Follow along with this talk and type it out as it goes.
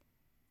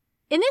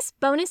In this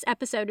bonus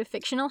episode of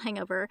Fictional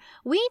Hangover,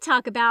 we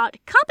talk about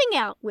copping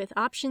out with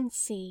option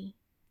C,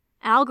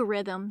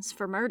 algorithms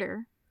for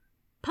murder,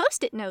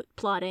 post-it note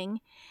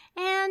plotting,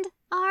 and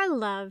our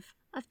love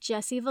of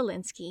Jesse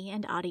Valinsky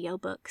and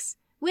audiobooks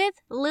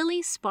with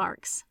Lily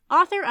Sparks,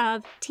 author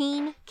of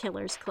Teen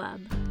Killers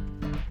Club.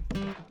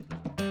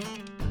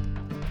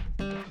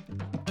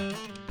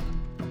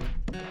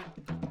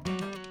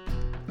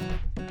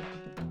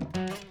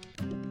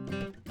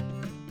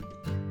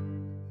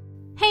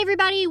 Hey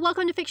everybody,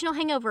 welcome to Fictional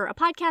Hangover, a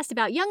podcast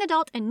about young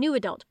adult and new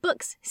adult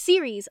books,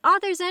 series,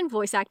 authors, and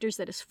voice actors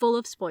that is full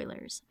of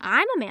spoilers.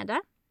 I'm Amanda.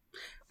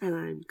 And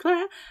I'm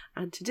Claire,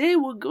 and today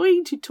we're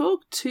going to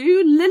talk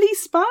to Lily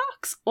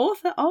Sparks,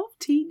 author of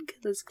Teen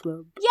Killers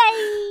Club.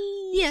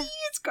 Yay!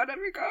 It's gonna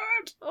be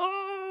good!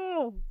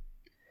 Oh!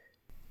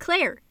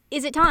 Claire,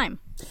 is it time?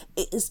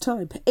 It is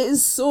time. It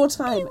is so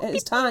time. It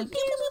is time. Pew,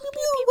 pew, pew,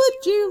 pew.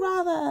 Would you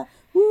rather?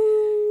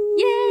 Woo!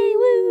 Yay,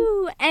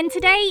 woo! And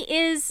today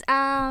is,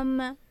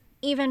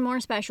 even more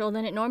special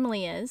than it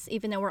normally is,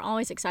 even though we're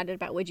always excited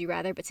about Would You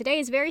Rather. But today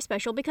is very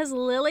special because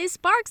Lily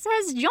Sparks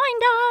has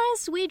joined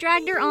us. We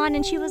dragged her on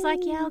and she was like,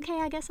 yeah, okay,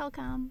 I guess I'll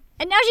come.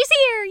 And now she's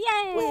here.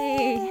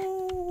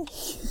 Yay!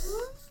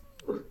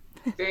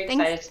 Very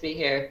excited to be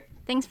here.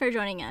 Thanks for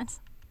joining us.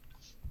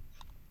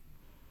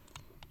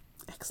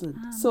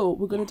 Excellent. So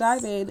we're going to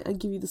dive in and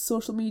give you the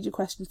social media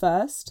question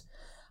first.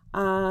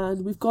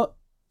 And we've got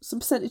some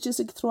percentages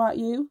to throw at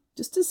you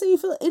just to see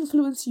if it'll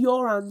influence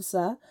your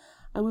answer.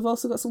 And we've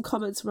also got some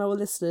comments from our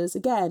listeners.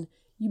 Again,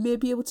 you may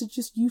be able to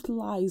just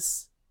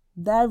utilise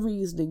their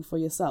reasoning for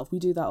yourself. We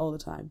do that all the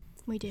time.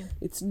 We do.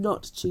 It's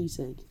not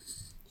cheating.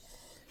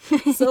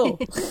 So,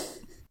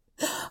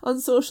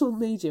 on social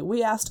media,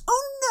 we asked,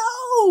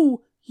 oh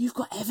no, you've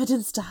got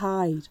evidence to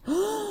hide.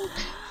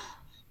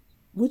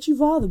 Would you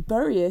rather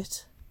bury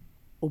it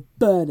or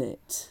burn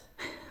it?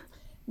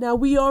 Now,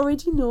 we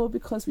already know,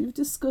 because we've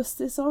discussed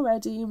this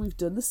already and we've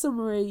done the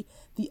summary,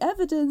 the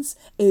evidence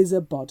is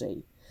a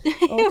body.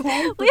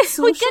 Okay, but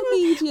social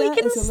media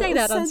is a say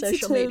little that on social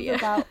sensitive media.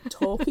 about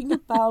talking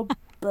about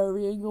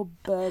burying or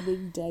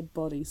burning dead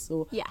bodies,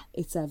 so Yeah.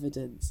 it's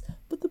evidence.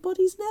 But the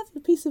body's never a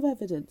piece of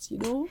evidence, you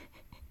know?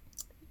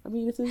 I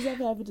mean, if there's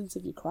ever evidence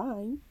of your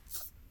crime.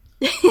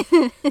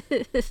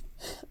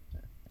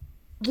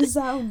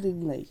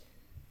 Resoundingly,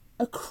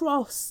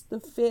 across the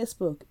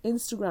Facebook,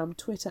 Instagram,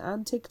 Twitter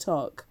and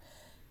TikTok,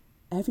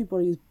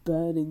 everybody is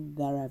burning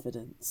their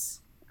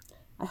evidence.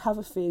 I have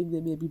a feeling they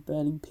may be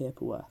burning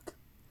paperwork.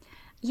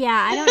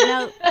 Yeah, I don't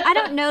know. I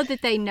don't know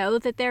that they know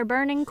that they're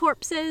burning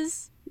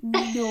corpses.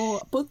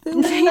 No, but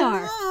they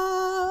are.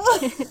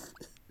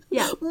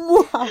 Yeah.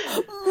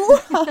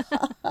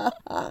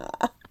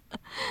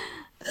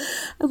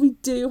 And we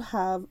do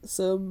have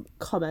some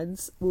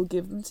comments. We'll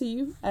give them to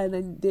you, and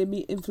then they may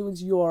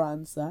influence your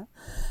answer.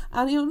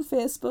 Annie on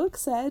Facebook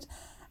said,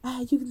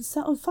 you can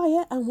set on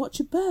fire and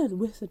watch it burn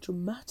with a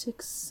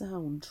dramatic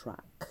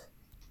soundtrack.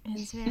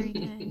 It's very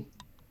good.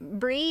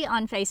 Bree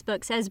on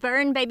Facebook says,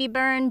 burn, baby,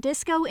 burn,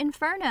 Disco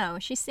Inferno.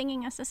 She's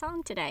singing us a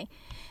song today.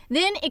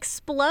 Then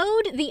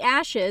explode the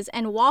ashes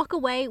and walk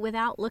away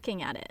without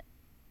looking at it.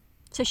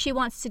 So she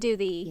wants to do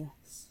the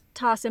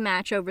toss a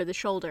match over the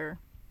shoulder.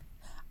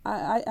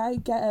 I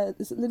get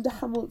is it Linda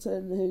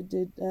Hamilton who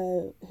did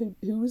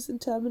who was in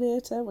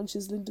Terminator when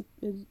she's Linda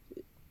and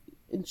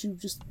you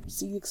just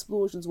see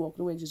explosions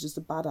walking away and she's just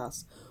a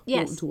badass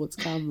walking towards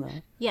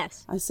camera.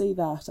 Yes. I see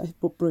that.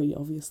 But Brie,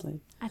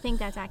 obviously. I think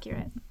that's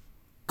accurate.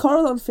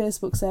 Coral on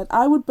Facebook said,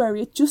 I would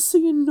bury it just so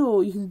you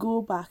know you can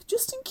go back,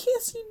 just in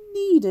case you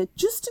need it,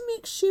 just to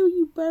make sure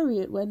you bury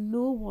it when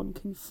no one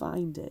can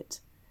find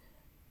it.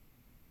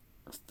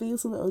 It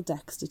feels a little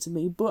Dexter to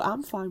me, but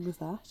I'm fine with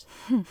that.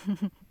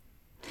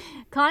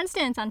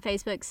 Constance on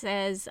Facebook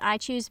says, I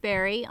choose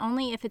bury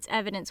only if it's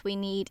evidence we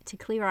need to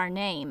clear our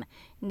name.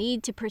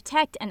 Need to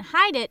protect and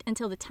hide it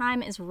until the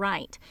time is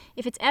right.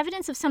 If it's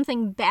evidence of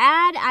something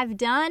bad I've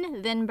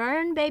done, then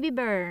burn, baby,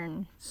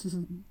 burn.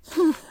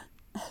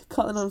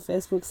 Colin on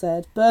Facebook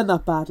said, burn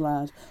that bad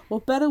lad.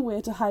 What better way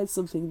to hide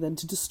something than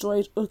to destroy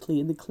it utterly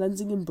in the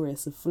cleansing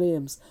embrace of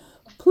flames?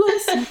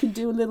 Plus, you can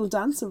do a little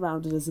dance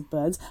around it as it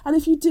burns, and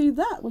if you do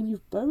that when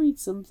you've buried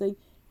something,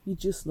 you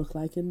just look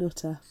like a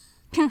nutter.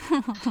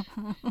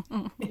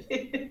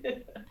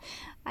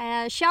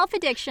 Shelf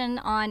Addiction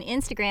on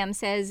Instagram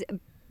says,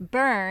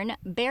 burn,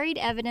 buried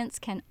evidence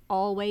can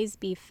always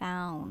be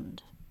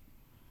found.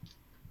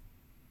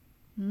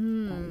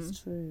 That is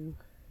true.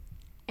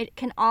 It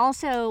can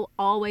also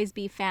always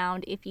be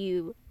found if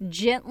you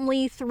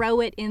gently throw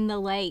it in the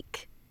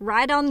lake,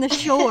 right on the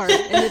shore,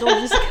 and it'll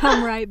just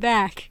come right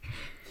back.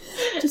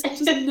 Just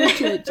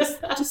nudge it,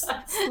 just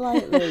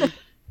slightly.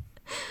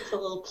 Just a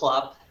little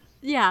plop.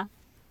 Yeah.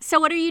 So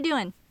what are you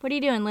doing? What are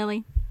you doing,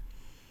 Lily?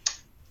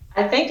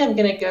 I think I'm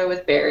going to go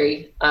with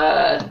Barry.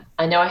 I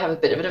know I have a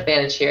bit of an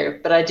advantage here,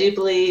 but I do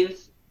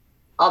believe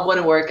I'll want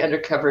to work under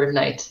cover of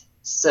night.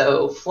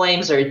 So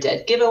flames are a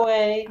dead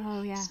giveaway.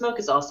 Oh, yeah. Smoke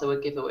is also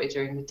a giveaway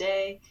during the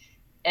day.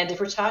 And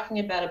if we're talking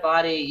about a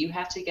body, you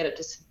have to get up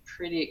to some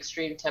pretty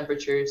extreme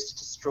temperatures to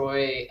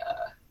destroy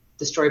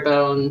destroy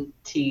bone,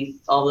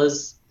 teeth, all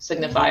those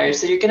signifiers.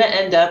 So you're going to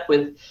end up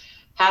with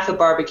half a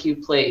barbecue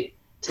plate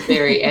to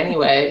bury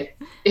anyway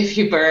if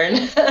you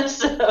burn.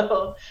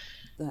 so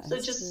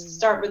just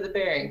start with the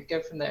burying, go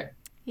from there.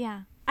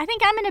 Yeah. I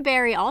think I'm going to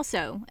bury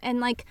also. And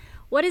like,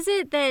 what is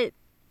it that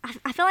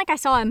I feel like I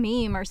saw a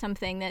meme or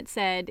something that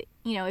said,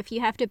 you know, if you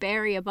have to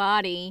bury a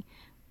body,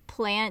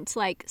 plant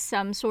like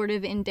some sort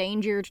of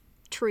endangered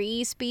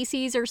tree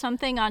species or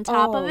something on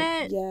top of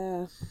it.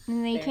 Yeah.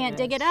 And they can't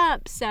dig it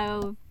up.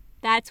 So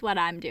that's what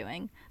I'm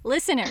doing.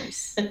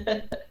 Listeners,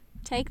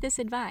 take this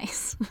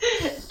advice.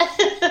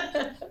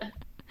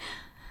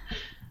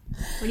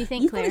 What do you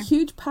think, Claire? You've got a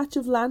huge patch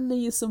of land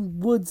near some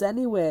woods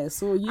anyway,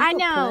 so you've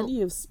got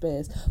plenty of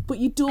space. But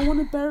you don't want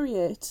to bury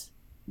it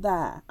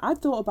there. I've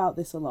thought about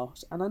this a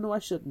lot, and I know I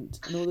shouldn't.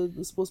 I know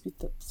they're supposed to be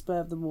spur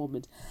of the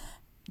moment.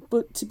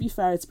 But to be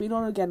fair, it's been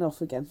on again, off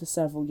again for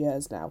several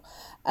years now.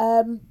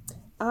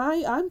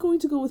 I'm going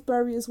to go with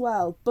bury as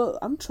well, but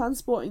I'm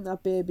transporting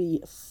that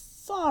baby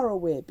far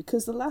away,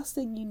 because the last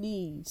thing you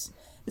need...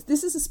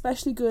 This is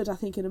especially good, I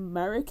think, in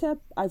America.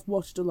 I've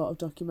watched a lot of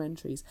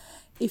documentaries.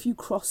 If you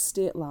cross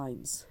state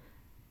lines.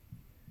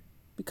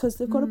 Because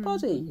they've got a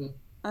body. Mm-hmm.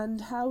 And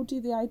how do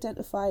they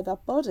identify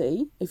that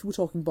body? If we're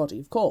talking body,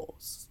 of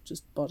course.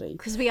 Just body.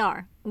 Because we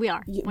are.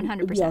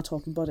 100%. We are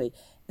talking body.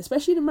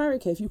 Especially in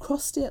America, if you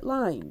cross state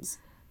lines,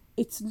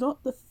 it's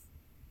not the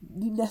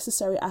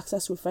necessary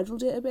access to a federal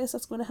database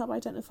that's going to help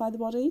identify the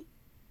body.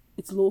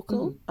 It's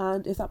local. Mm-hmm.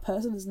 And if that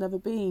person has never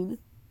been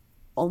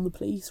on the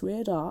police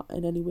radar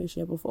in any way,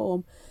 shape or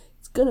form,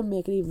 it's going to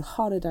make it even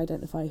harder to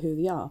identify who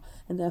they are,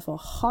 and therefore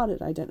harder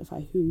to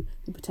identify who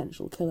the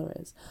potential killer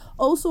is.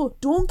 Also,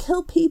 don't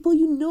kill people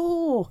you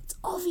know. It's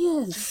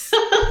obvious.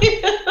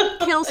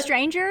 Kill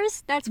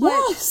strangers? That's what...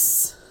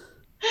 Yes!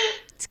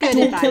 It's good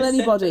don't advice. Kill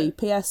anybody.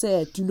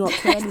 PSA, do not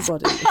kill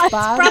anybody. It's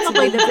bad.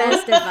 Probably the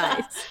best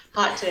advice.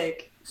 Hot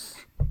take. It's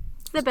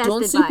the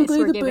best advice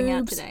we're giving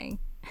out today.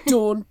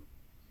 Don't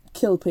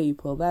kill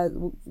people. That,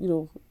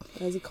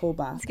 there's a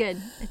callback. It's good.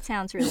 It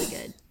sounds really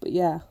good. But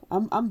yeah,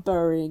 I'm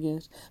burying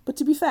it. But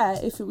to be fair,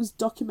 if it was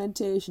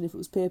documentation, if it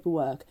was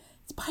paperwork,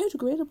 it's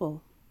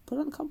biodegradable. Put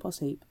it on the compost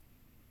heap.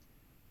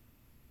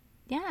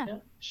 Yeah.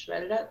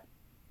 Shred it up.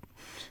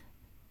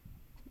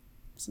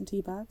 Some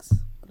tea bags,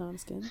 banana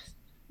skins.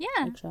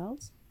 Yeah.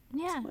 Eggshells.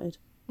 Yeah. Sorted.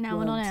 No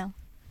one will know.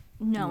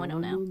 No one will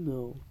know.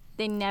 No.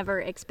 They never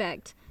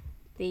expect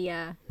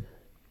the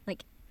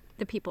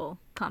people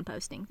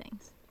composting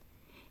things.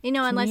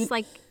 Unless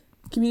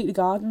community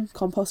garden,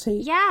 compost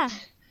heap. Yeah,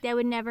 they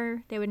would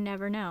never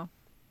know.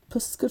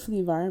 Plus, it's good for the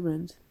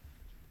environment.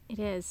 It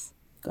is.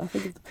 Gotta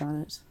think of the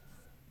planet.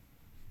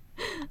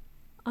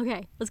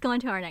 Okay, let's go on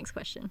to our next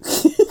question.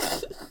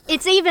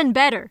 It's even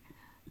better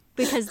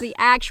because the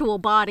actual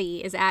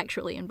body is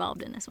actually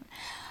involved in this one.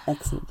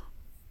 Excellent.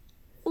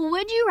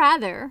 Would you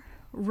rather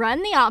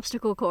run the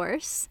obstacle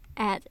course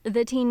at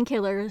the Teen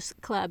Killers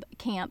Club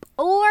camp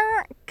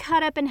or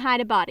cut up and hide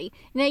a body?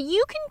 Now,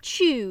 you can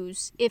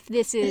choose if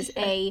this is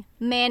a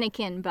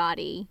mannequin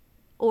body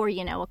or,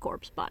 a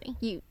corpse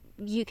body.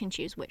 You can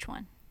choose which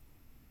one.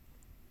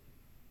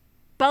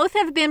 Both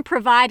have been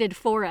provided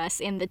for us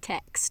in the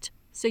text,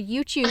 so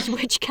you choose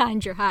which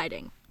kind you're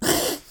hiding.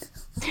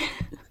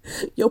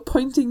 Your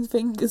pointing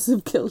fingers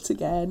of guilt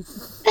again.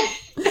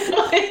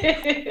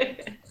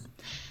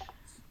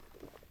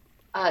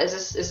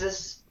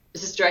 Is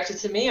this directed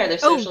to me? Are there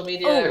social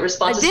media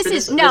responses for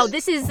this?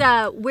 This is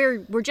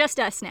we're just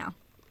us now.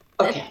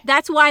 Okay.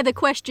 That's why the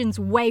question's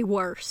way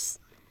worse.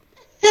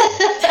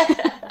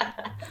 I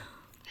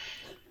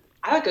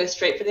would go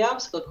straight for the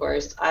obstacle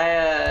course.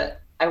 I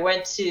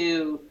went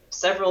to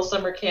several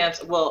summer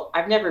camps. Well,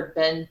 I've never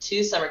been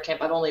to summer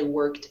camp. I've only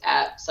worked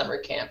at summer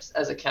camps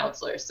as a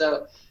counselor.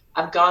 So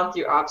I've gone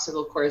through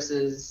obstacle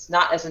courses,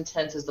 not as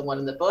intense as the one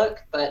in the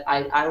book, but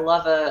I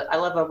love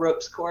a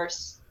ropes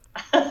course.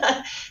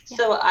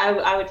 So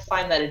I would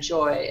find that a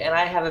joy, and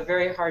I have a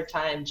very hard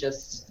time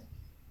just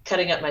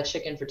cutting up my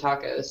chicken for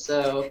tacos.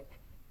 So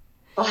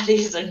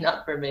bodies are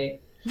not for me.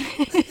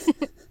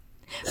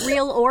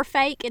 Real or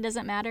fake, it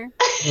doesn't matter.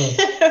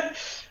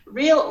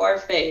 Real or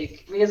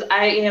fake, because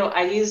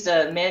I used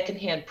a mannequin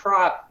hand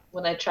prop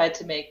when I tried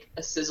to make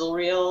a sizzle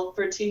reel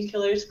for Teen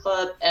Killers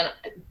Club, and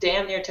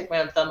damn near took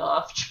my own thumb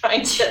off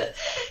trying to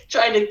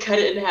cut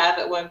it in half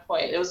at one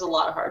point. It was a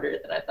lot harder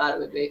than I thought it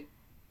would be.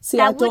 See,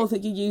 I don't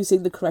think you're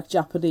using the correct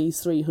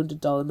Japanese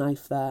 $300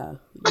 knife there.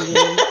 But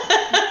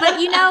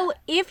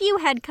if you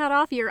had cut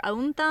off your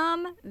own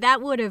thumb, that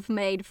would have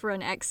made for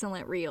an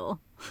excellent reel.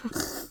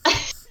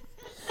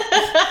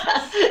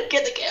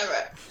 Get the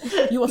camera.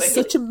 You are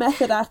such a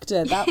method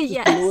actor. That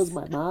just blows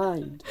my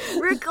mind.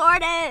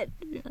 Record it.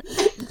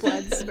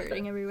 Blood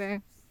spurting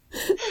everywhere.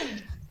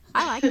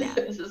 I like that.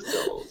 This is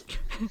gold.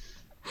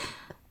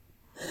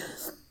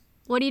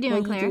 What are you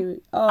doing, Claire?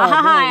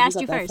 I asked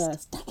you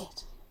first. Dang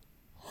it.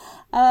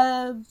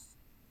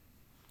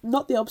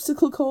 Not the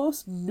obstacle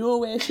course. No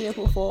way, shape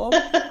or form.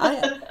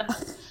 I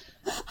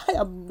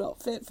am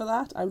not fit for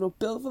that. I'm not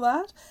built for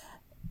that.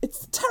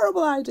 It's a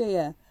terrible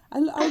idea. I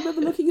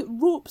remember looking at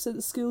ropes at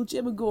the school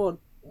gym and going,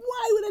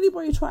 why would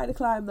anybody try to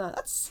climb that?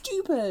 That's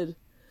stupid.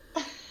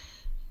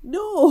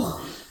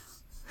 No.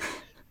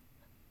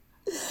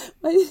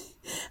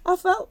 I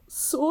felt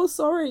so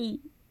sorry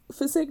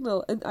for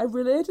Signal, and I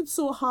related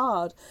so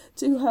hard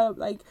to her,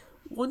 like,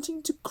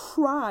 wanting to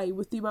cry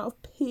with the amount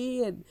of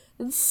pain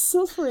and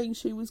suffering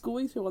she was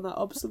going through on that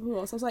obstacle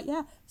course. I was like,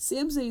 yeah,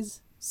 samesies.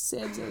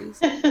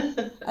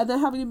 And then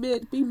having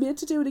been made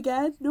to do it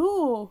again?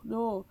 No.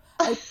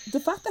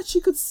 The fact that she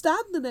could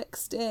stand the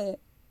next day,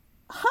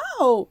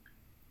 how?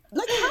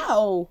 Like,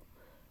 how?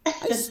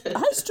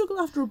 I struggle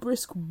after a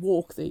brisk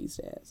walk these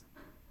days.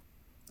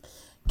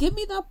 Give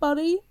me that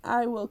body,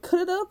 I will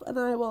cut it up and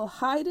I will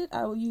hide it.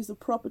 I will use the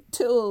proper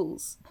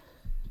tools.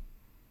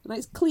 A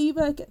nice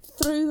cleaver, get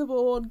through the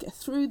bone, get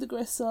through the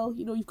gristle.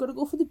 You know, you've got to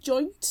go for the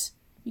joint.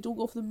 You don't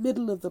go for the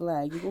middle of the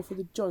leg, you go for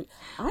the joint.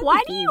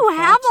 Why do you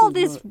have all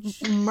this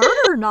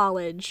murder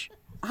knowledge?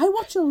 I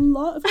watch a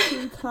lot of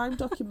true crime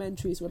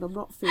documentaries when I'm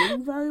not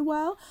feeling very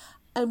well.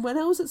 And when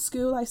I was at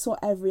school, I saw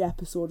every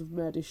episode of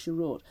Murder, She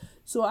Wrote.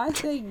 So I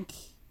think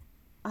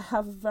I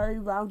have a very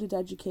rounded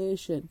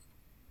education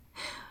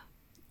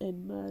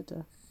in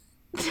murder.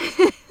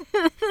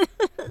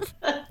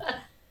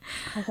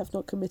 I have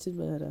not committed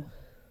murder.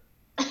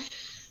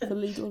 For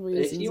legal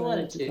reasons, I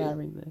am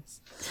declaring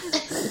this.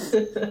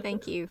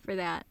 Thank you for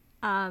that.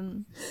 I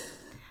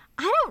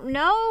don't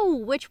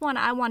know which one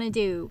I want to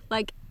do.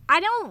 Like, I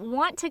don't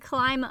want to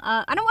climb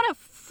I don't want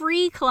to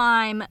free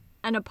climb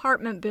an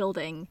apartment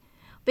building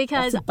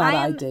because That's a bad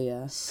I'm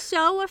idea.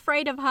 So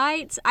afraid of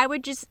heights. I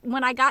would just,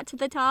 when I got to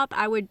the top,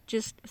 I would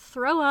just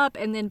throw up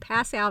and then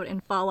pass out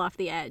and fall off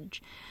the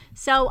edge.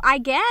 So I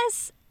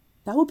guess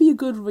that would be a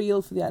good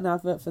reel for an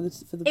advert for the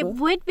book. It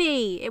would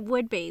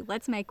be.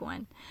 Let's make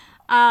one.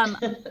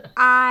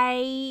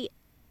 I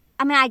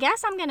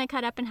guess I'm gonna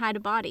cut up and hide a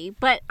body,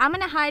 but I'm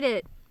gonna hide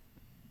it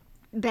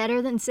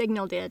better than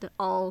Signal did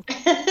all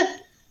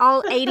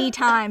 80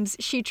 times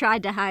she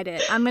tried to hide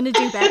it. I'm gonna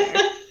do better.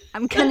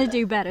 I'm gonna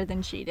do better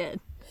than she did.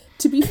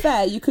 To be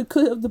fair, you could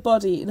cut up the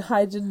body and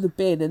hide it in the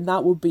bin, and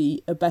that would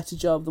be a better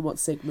job than what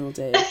Signal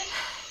did.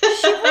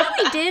 She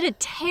really did a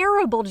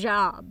terrible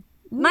job.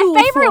 My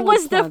favorite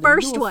was the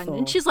first one,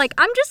 and she's like,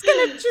 I'm just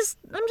gonna go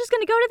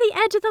to the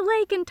edge of the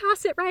lake and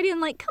toss it right in.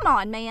 Like, come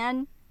on,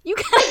 man, you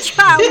gotta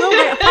try a little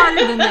bit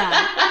harder than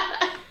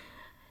that.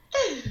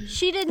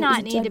 She did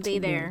not need to be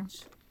there.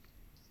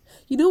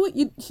 You know what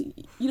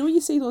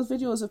you see those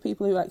videos of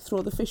people who like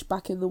throw the fish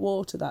back in the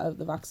water that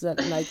they've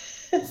accidentally like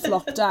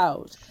flopped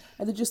out,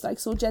 and they're just like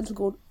so gentle,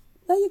 going,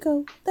 there you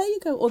go,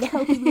 or they're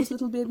helping those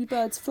little baby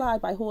birds fly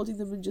by holding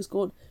them and just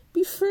going,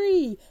 be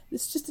free.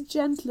 It's just the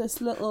gentlest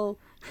little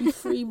be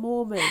free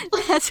moment.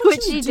 That's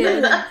what she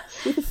did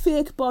with a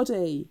fake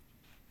body.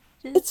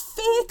 It's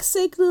fake,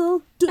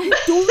 Signal. Don't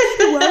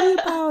even worry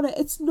about it.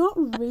 It's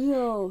not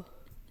real.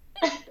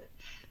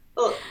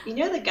 Well, you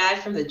know the guy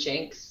from The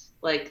Jinx,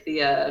 like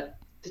the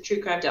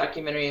true crime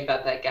documentary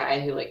about that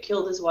guy who like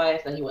killed his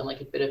wife, then he went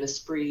like a bit of a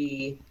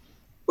spree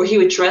where he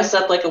would dress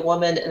up like a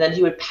woman and then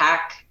he would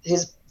pack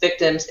his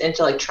victims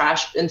into like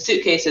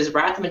suitcases,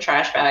 wrap them in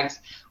trash bags,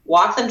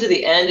 walk them to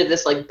the end of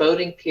this like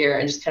boating pier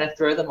and just kind of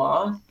throw them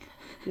off.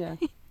 Yeah.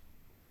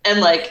 And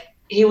like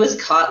he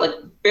was caught like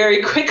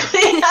very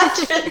quickly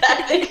after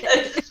that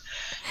because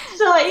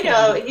so you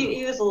know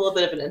he was a little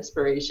bit of an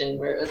inspiration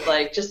where it was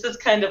like just this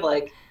kind of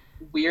like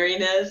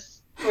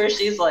weariness where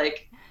she's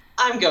like,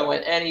 I'm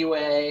going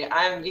anyway.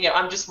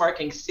 I'm just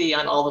marking C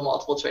on all the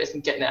multiple choice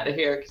and getting out of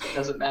here because it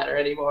doesn't matter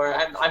anymore.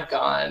 I'm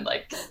gone.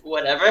 Like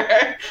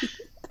whatever.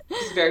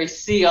 It's very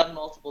C on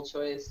multiple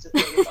choice to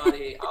throw the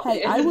body.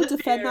 Hey, I will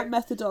defend that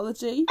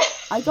methodology.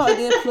 I got an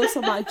A+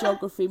 on my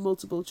geography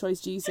multiple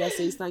choice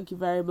GCSEs. Thank you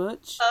very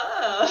much.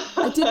 Oh.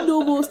 I didn't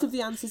know most of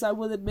the answers. I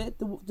will admit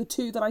the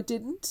two that I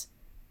didn't,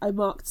 I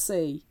marked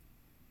C,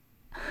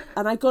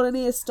 and I got an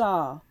A*.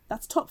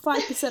 That's top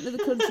 5% of the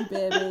country,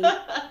 baby.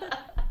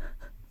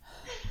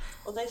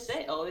 Well, they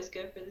say always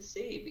go for the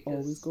C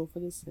because always go for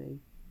the C.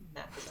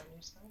 Math is on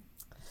your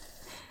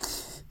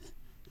side.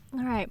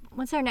 All right,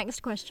 what's our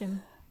next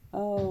question?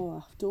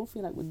 Oh, I don't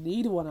feel like we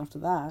need one after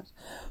that.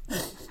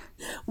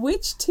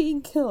 Which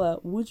teen killer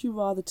would you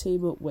rather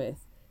team up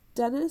with?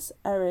 Dennis,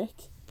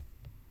 Eric,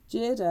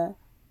 Jada,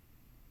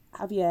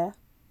 Javier,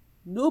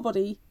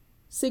 nobody,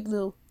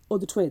 Signal, or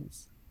the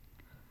twins?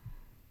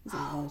 There's a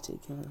lot of teen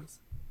killers.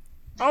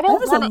 I don't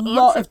want to answer. There's a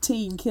lot of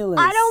teen killers.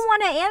 I don't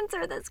want to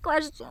answer this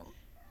question.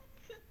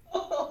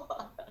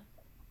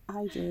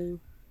 I do.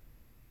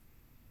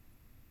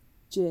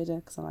 Jada,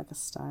 because I like her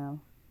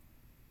style.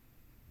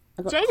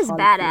 Jada's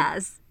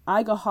badass.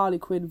 I got Harley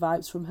Quinn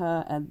vibes from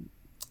her, and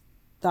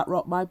that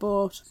rocked my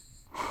boat.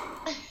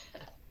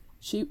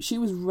 She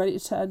was ready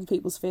to turn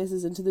people's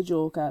faces into the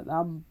Joker.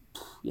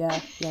 Yeah,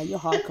 you're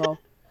hardcore.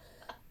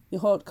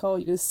 You're hardcore.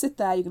 You're gonna sit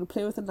there. You're gonna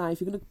play with a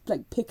knife. You're gonna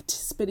like pick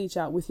spinach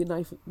out with your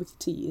knife with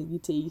your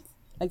teeth,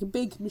 like a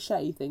big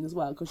machete thing as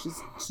well, because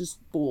she's just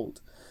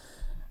bald.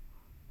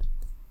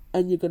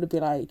 And you're gonna be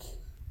like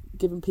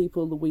giving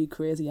people the weird,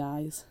 crazy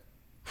eyes.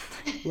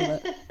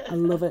 Love it. I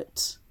love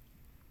it.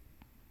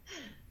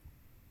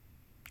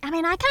 I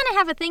mean, I kind of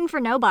have a thing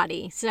for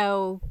nobody,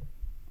 so...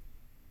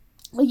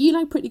 Well, you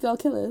like pretty girl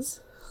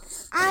killers.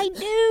 I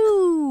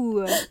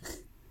do!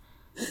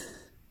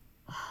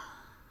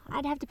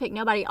 I'd have to pick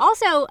nobody.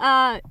 Also,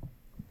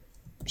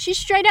 she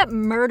straight up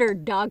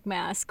murdered Dog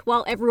Mask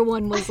while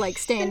everyone was, like,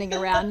 standing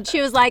around.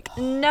 She was like,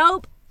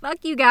 nope, fuck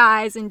you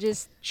guys, and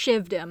just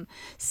shivved him.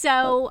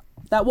 So...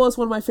 That was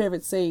one of my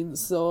favourite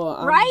scenes, so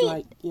I'm right?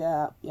 like,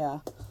 yeah.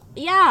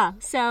 Yeah,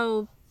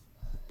 so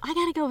I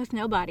gotta go with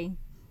nobody.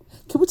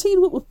 Can we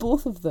team up with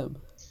both of them?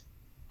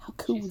 How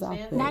cool would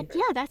that be?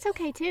 Yeah, that's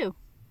okay too.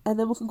 And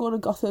then we can go on a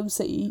Gotham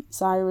City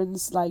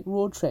Sirens like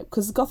road trip,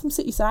 because Gotham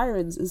City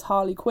Sirens is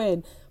Harley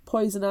Quinn,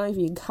 Poison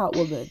Ivy, and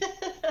Catwoman.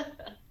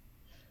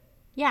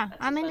 Yeah,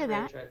 I'm into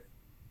that.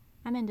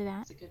 I'm into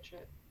that. It's a good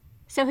trip.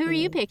 So who are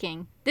you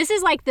picking? This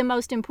is like the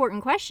most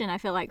important question, I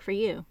feel like, for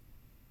you.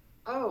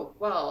 Oh,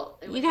 well,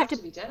 it would have to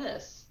be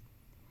Dennis.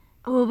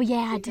 Oh,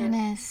 yeah, Because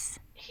Dennis.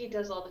 he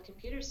does all the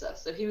computer stuff,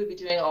 so he would be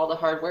doing all the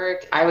hard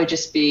work. I would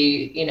just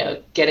be,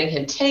 getting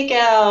him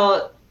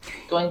takeout,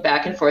 going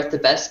back and forth to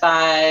Best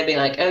Buy, being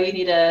like, oh, you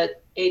need a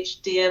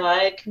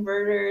HDMI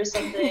converter or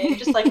something,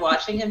 just like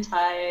watching him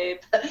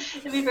type.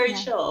 It'd be very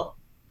chill.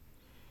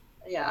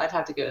 Yeah, I'd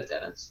have to go with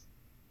Dennis.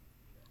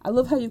 I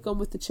love how you've gone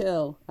with the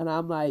chill, and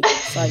I'm like,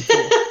 psycho.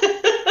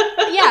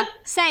 Yeah,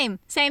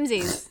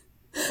 samesies.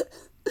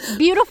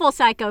 Beautiful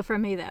psycho for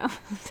me, though.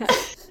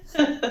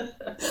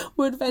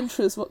 We're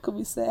adventurous, what can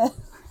we say?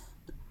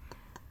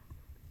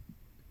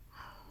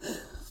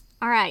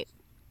 All right.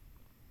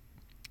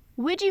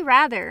 Would you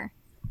rather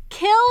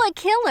kill a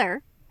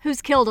killer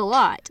who's killed a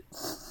lot,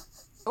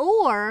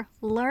 or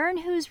learn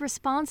who's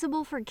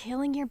responsible for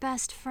killing your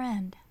best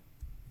friend?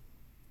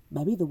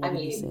 Maybe the one and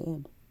the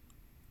same.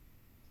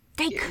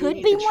 They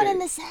could be one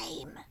and the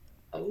same.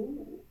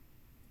 Oh.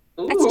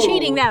 That's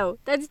cheating, though.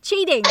 That's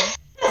cheating.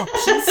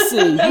 Option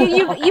C.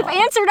 You've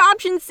answered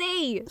option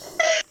C.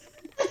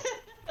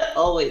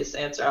 Always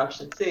answer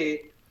option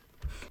C.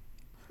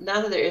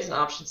 Now that there is an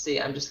option C,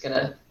 I'm just going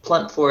to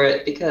plump for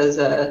it because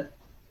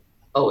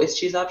always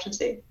choose option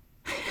C.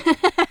 I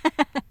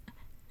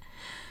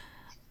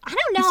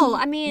don't know.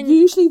 I mean...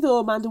 Usually, though,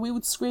 Amanda, we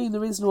would scream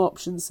there is no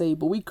option C,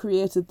 but we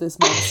created this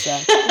monster.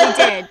 We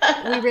did.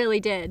 We really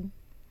did.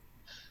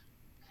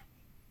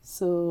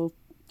 So,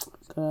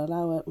 we're going to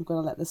allow it. We're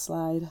going to let this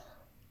slide.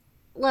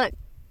 Look,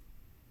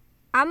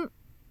 I'm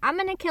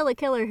gonna kill a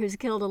killer who's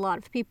killed a lot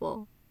of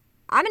people.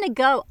 I'm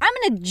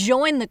gonna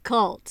join the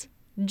cult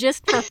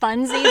just for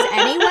funsies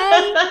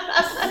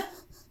anyway.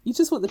 You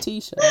just want the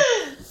t-shirt.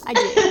 I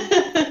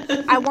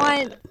do.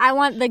 I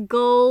want the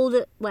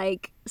gold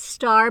like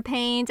star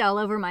paint all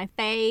over my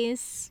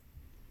face.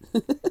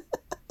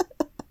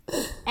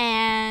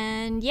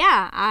 And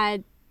yeah,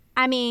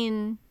 I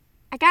mean,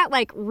 I got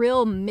like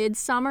real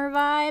midsummer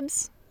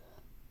vibes.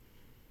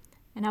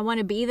 And I want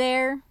to be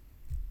there.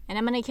 And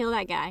I'm gonna kill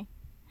that guy.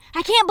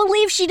 I can't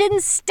believe she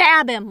didn't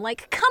stab him.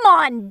 Like, come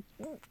on.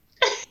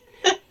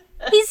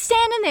 He's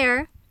standing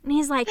there, and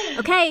he's like,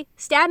 okay,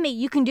 stab me.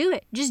 You can do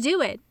it. Just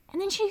do it.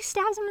 And then she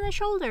stabs him in the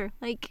shoulder.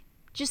 Like,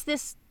 just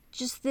this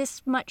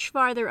much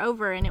farther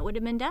over, and it would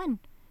have been done.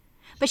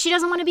 But she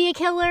doesn't want to be a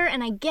killer,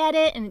 and I get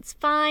it, and it's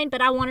fine,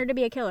 but I want her to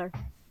be a killer.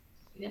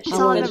 Yeah, That's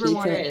all I've ever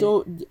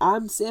wanted.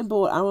 I'm same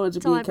boat. I wanted to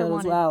be a killer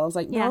as well. I was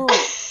like, Yeah. no.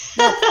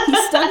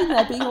 He's standing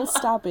there being all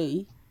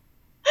stabby.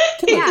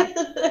 Yeah.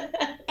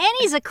 And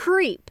he's a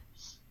creep.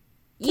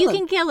 You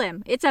can kill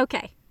him. It's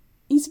okay.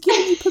 He's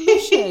giving you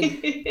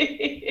permission.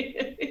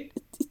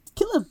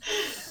 Kill him.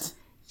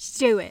 Just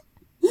do it.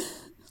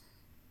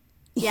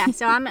 Yeah,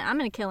 so I'm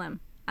gonna kill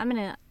him. I'm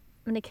gonna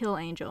kill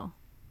Angel.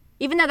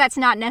 Even though that's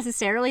not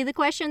necessarily the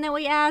question that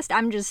we asked,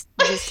 I'm just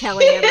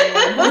telling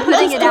everyone. I'm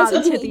putting it out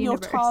into the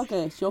universe. Your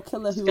target, your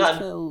killer who was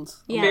killed.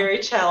 Yeah. Very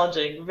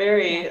challenging.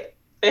 Very,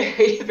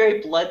 very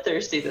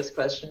bloodthirsty this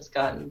question's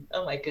gotten.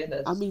 Oh my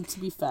goodness. I mean, to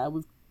be fair,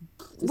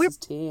 this is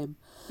tame.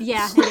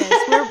 Yeah, it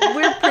is.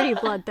 We're pretty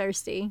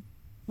bloodthirsty.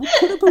 We've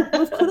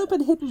cut up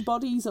and hidden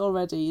bodies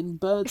already and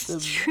burned them.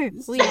 It's true.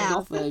 This We is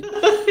have. nothing.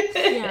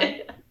 Yeah.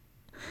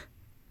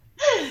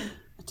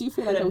 I do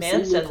feel like our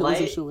serial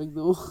killers are showing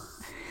though.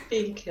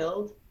 Being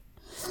killed.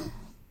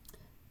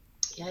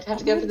 Yeah, I'd have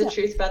to go for the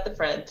truth about the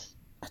friend.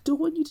 I don't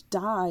want you to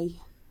die.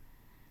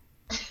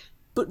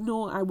 But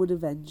no, I would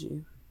avenge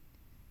you.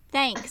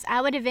 Thanks.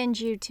 I would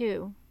avenge you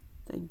too.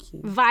 Thank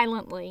you.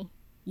 Violently.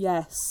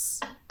 Yes.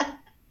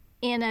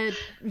 In a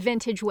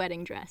vintage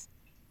wedding dress.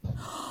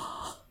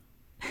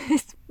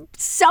 It's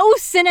so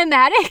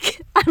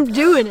cinematic. I'm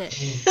doing it.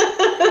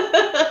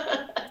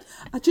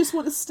 I just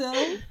want to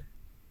still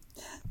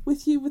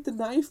with you with the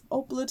knife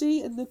all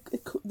bloody and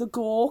the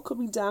gore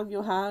coming down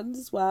your hand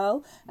as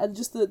well, and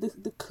just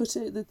the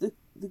cutter,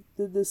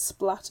 the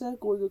splatter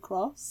going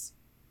across.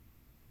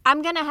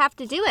 I'm gonna have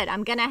to do it.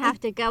 I'm gonna have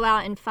to go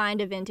out and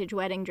find a vintage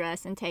wedding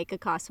dress and take a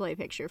cosplay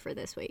picture for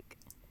this week.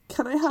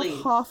 Can I have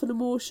Please. half an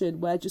emotion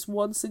where just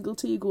one single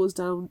tear goes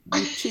down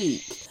your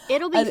cheek?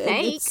 It'll be and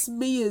fake. it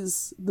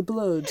smears the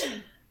blood.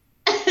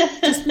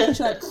 Just because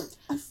you're like,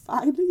 I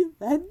finally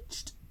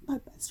avenged my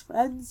best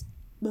friend's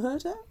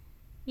murder.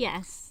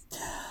 Yes.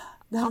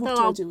 Now what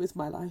do I do with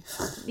my life?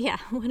 Yeah,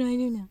 what do I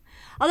do now?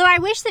 Although I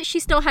wish that she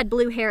still had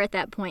blue hair at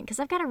that point, because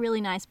I've got a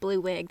really nice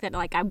blue wig that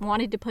like I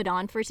wanted to put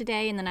on for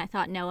today, and then I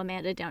thought, no,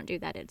 Amanda, don't do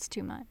that. It's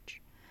too much.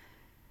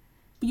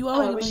 But you are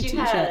wearing my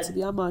t-shirt, so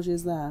the homage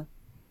is there.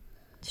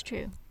 It's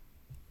true.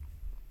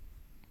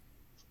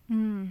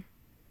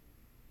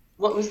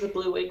 What was the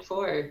blue wig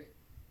for?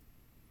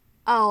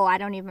 Oh, I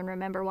don't even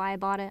remember why I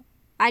bought it.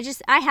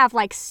 I have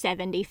like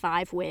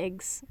 75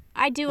 wigs.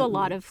 I do a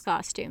lot of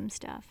costume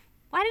stuff.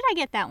 Why did I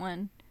get that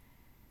one?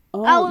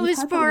 Oh, it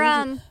was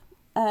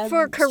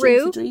for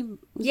Karoo.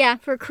 Yeah,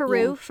 for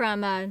Karoo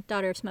from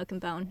Daughter of Smoke and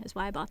Bone is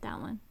why I bought that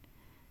one.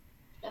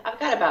 I've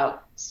got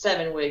about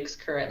 7 wigs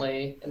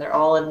currently, and they're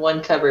all in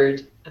one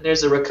cupboard. And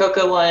there's a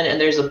Rococo one, and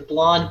there's a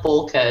blonde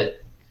bowl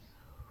cut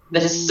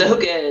that is so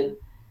good.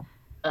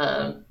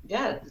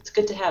 Yeah, it's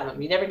good to have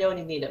them. You never know when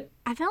you need them.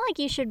 I feel like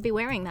you should be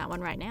wearing that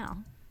one right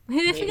now.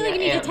 I feel like you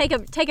need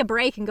to take a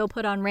break and go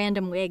put on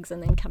random wigs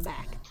and then come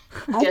back.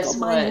 I've got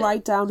mine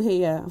right down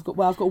here. I've got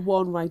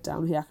one right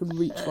down here. I can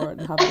reach for it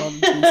and have it on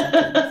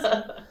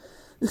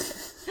in 2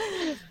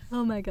 seconds.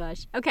 Oh my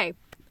gosh. Okay,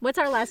 what's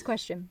our last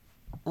question?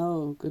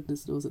 Oh,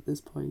 goodness knows at this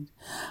point.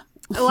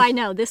 Oh, I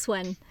know, this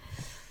one.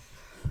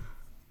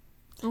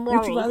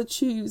 Would you rather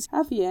choose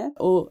Javier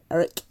or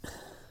Eric?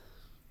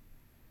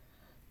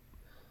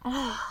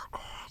 Oh,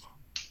 God.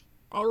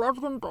 I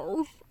love them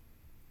both.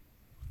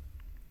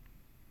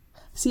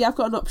 See, I've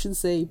got an option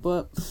C,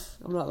 but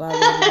I'm not allowed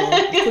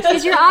anymore.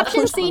 Is your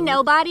option C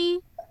nobody?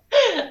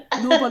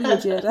 Nobody or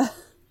Jada.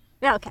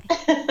 Okay.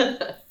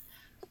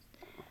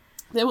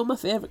 They were my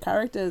favourite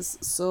characters,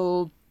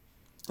 so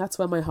that's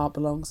where my heart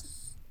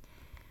belongs.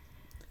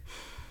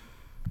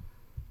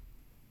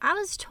 I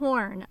was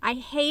torn. I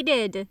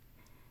hated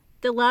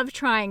the love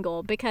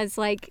triangle because,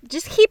 like,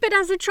 just keep it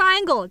as a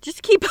triangle.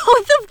 Just keep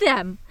both of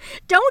them.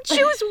 Don't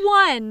choose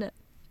one.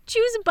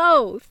 Choose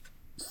both.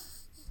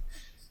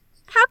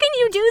 How can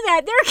you do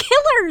that? They're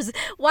killers.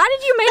 Why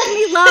did you make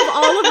me love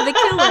all of the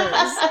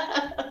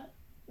killers?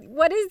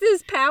 What is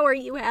this power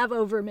you have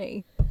over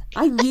me?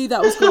 I knew that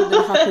was going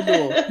to happen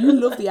though. You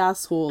love the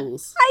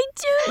assholes. I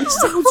do. Which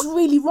sounds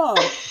really wrong.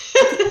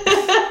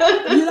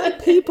 You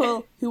like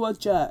people who are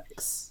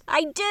jerks.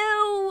 I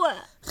do.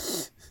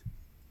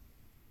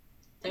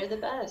 They're the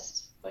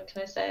best. What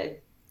can I say?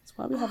 That's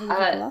why we have a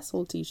little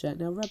asshole t-shirt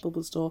now.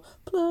 Redbubble store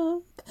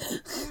plug.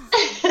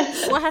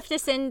 We'll have to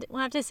send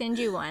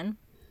you one.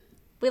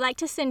 We like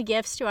to send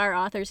gifts to our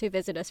authors who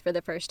visit us for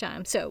the first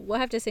time, so we'll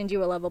have to send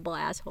you a lovable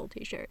asshole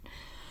t-shirt.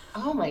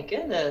 Oh my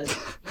goodness.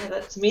 Yeah,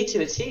 that's me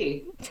to a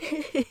T.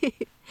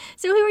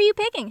 So who are you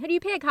picking? Who do you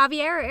pick,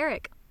 Javier or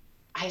Eric?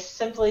 I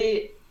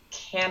simply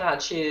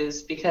cannot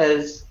choose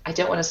because I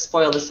don't want to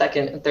spoil the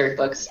second and third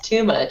books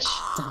too much.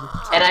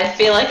 And I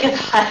feel like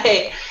if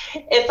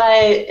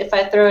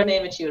I throw a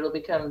name at you, it'll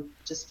become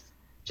just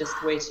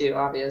way too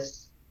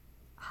obvious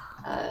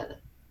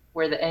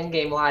where the end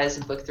game lies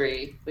in book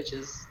 3, which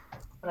is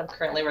what I'm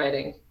currently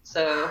writing.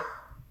 So,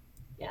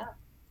 yeah.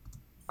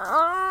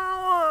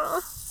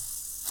 Oh.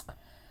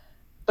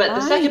 But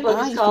the second book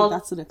is called... I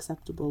think that's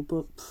unacceptable,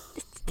 but...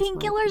 Teen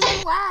Killers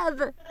in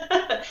Love.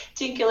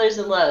 Teen Killers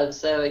in Love,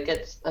 so it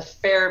gets a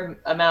fair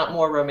amount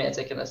more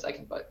romantic in the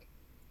second book.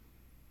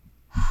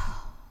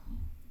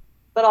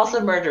 But also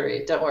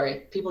murdery, don't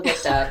worry. People get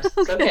stabbed.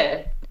 It's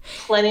okay.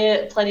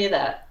 Plenty of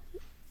that.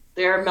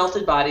 There are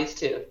melted bodies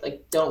too.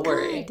 Like, don't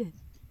worry.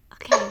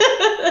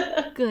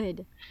 Okay.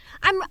 Good.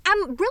 I'm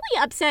really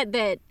upset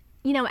that,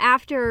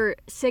 after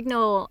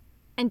Signal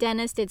and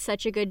Dennis did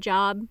such a good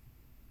job,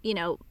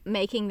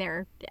 making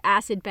their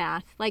acid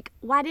bath. Like,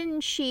 why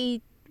didn't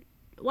she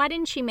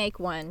make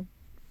one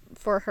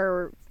for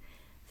her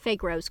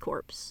fake Rose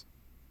corpse?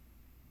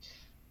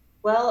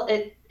 Well,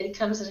 it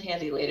comes in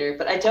handy later,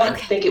 but I don't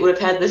think it would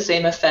have had the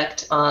same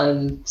effect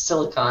on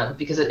silicon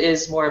because it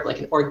is more of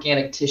like an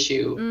organic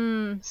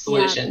tissue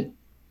solution.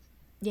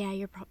 Yeah,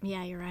 you're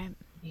right.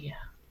 Yeah.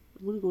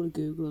 I'm going to go to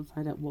Google and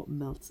find out what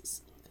melts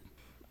silicon.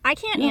 I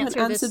can't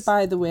answer this. Answered,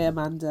 by the way,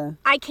 Amanda.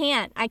 I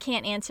can't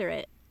answer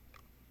it.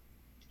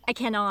 I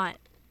cannot.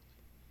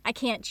 I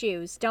can't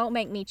choose. Don't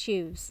make me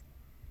choose.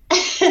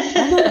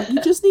 Anna, you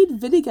just need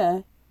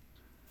vinegar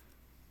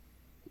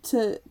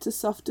to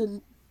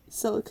soften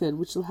silicon,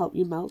 which will help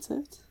you melt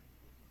it.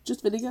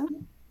 Just vinegar.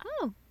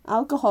 Oh.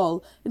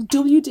 Alcohol and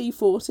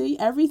WD-40,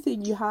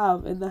 everything you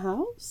have in the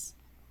house.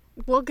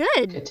 Well,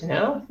 good. Good to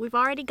know. We've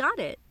already got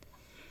it.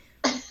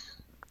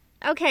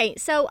 Okay,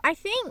 so I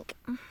think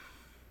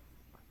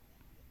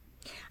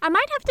I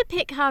might have to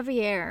pick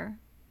Javier.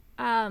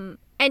 And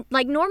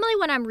like normally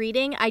when I'm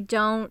reading, I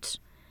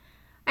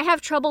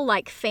have trouble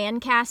like fan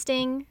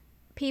casting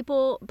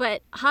people,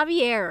 but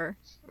Javier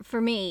for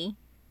me,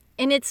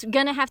 and it's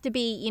gonna have to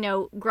be,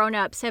 grown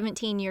up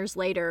 17 years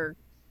later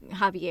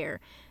Javier,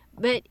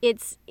 but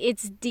it's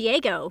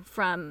Diego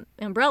from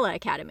Umbrella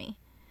Academy.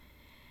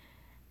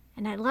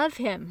 And I love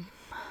him.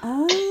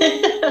 Ah.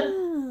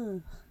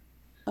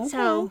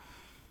 Okay.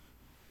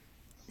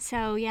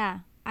 So yeah,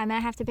 I might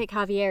have to pick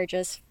Javier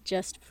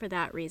just for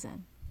that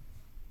reason.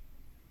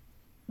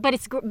 but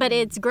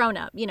it's grown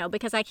up,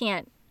 because I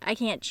can't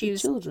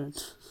choose Children.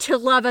 to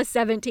love a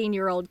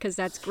 17-year-old because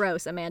that's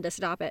gross. Amanda,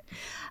 stop it.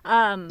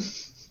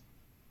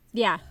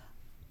 Yeah.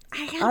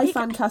 I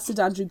fan casted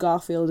Andrew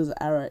Garfield as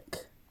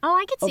Eric. Oh,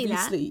 I could see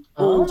Obviously,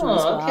 that. older as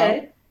well.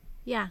 Okay.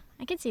 Yeah,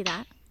 I could see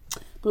that.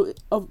 But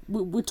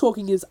we're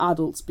talking as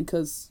adults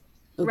because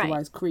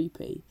otherwise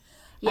creepy.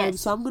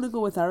 Yes. So I'm going to go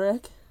with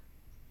Eric.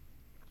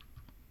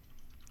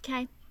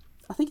 Okay.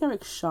 I think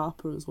Eric's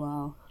sharper as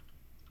well.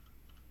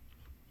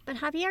 But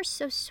Javier's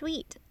so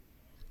sweet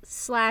 /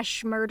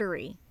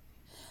 murdery.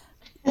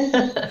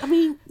 I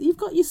mean, you've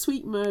got your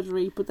sweet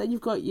murdery, but then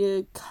you've got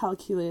your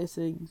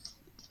calculating.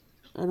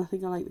 And I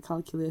think I like the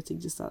calculating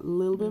just that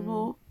little bit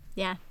more.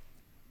 Yeah.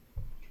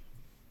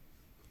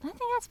 I think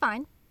that's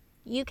fine.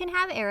 You can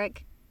have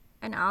Eric,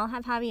 and I'll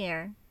have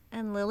Javier,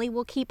 and Lily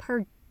will keep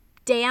her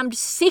damned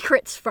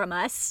secrets from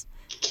us.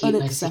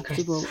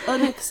 Unacceptable.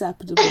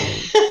 Unacceptable.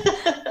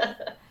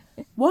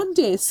 One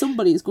day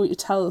somebody is going to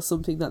tell us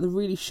something that they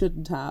really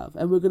shouldn't have,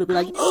 and we're going to be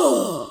like,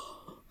 oh!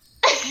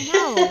 I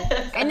know.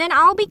 And then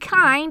I'll be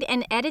kind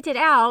and edit it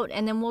out,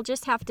 and then we'll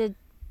just have to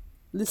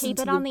keep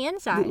it on the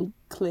inside. Little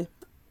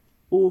clip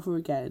over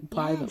again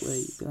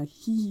privately. Yes. Be like,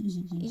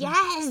 hee.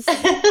 Yes.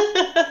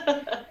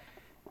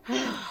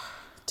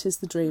 Tis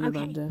the dream, Okay.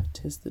 Amanda.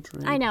 Tis the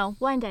dream. I know.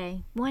 One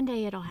day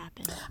it'll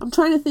happen. I'm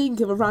trying to think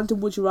of a random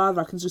would you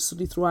rather I can just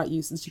suddenly throw at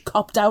you since you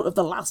copped out of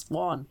the last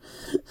one.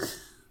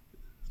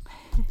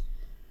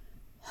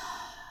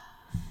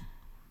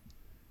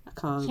 I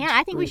can't.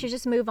 I think we should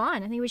just move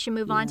on. I think we should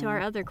move on to our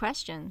other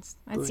questions.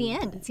 That's the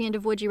end. It's the end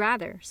of Would You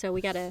Rather. So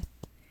we gotta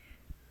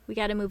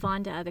move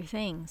on to other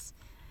things.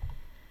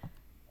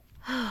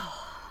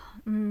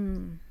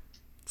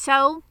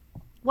 So,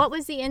 what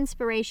was the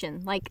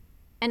inspiration?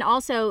 And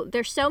also,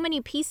 there's so many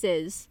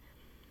pieces,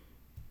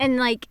 and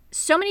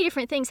so many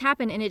different things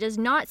happen, and it does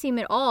not seem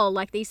at all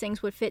like these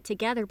things would fit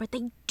together, but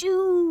they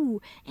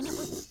do, and it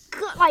was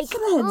good. Threads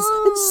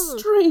and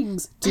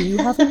strings. Do you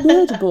have a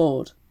murder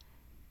board?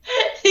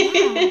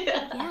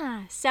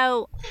 Yeah.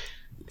 So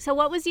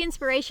what was the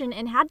inspiration,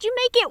 and how did you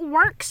make it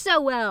work so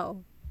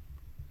well?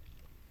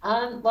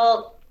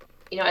 Well,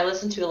 I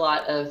listen to a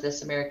lot of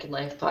This American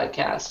Life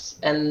podcast,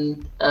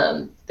 and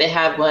they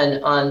had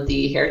one on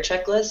the hair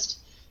checklist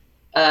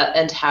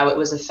and how it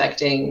was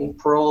affecting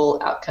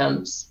parole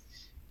outcomes.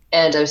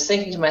 And I was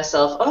thinking to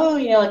myself,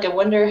 I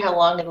wonder how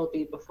long it'll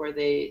be before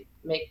they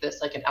make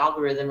this like an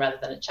algorithm rather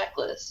than a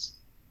checklist.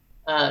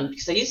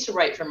 Because I used to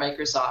write for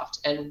Microsoft,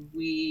 and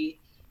we,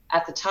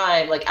 at the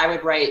time, I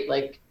would write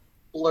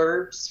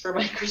blurbs for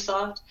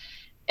Microsoft,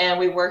 and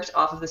we worked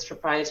off of this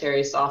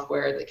proprietary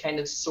software that kind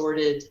of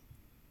sorted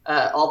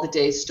all the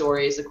day's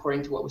stories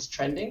according to what was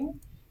trending.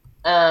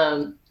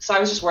 So I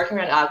was just working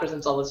around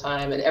algorithms all the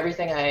time, and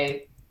everything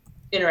I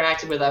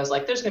interacted with, I was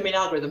like, there's going to be an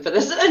algorithm for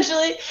this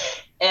eventually.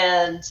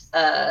 And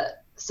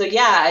so,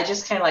 yeah, I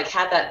just kind of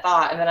had that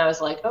thought. And then I was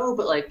like,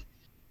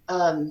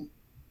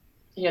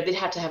 they'd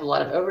have to have a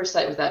lot of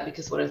oversight with that,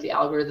 because what if the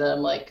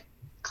algorithm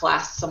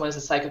classed someone as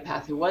a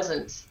psychopath who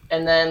wasn't?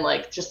 And then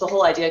just the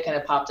whole idea kind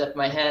of popped up in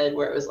my head,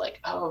 where it was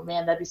oh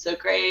man, that'd be so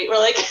great. Or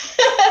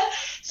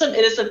some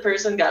innocent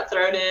person got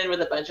thrown in with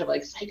a bunch of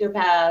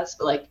psychopaths,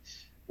 but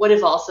what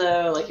if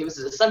also it was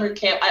a summer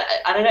camp?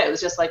 I don't know. It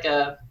was just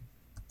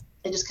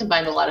it just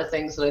combined a lot of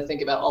things that I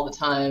think about all the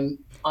time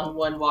on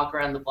one walk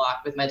around the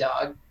block with my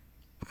dog.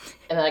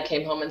 And then I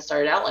came home and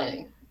started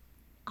outlining.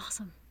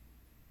 Awesome.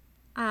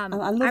 I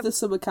love the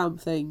summer camp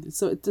thing.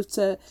 So it's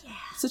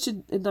such a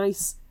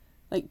nice,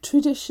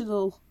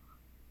 traditional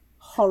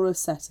horror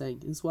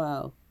setting as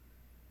well.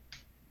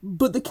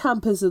 But the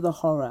campers are the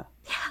horror.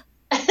 Yeah.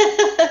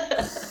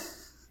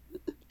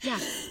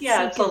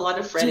 Yeah, it's a lot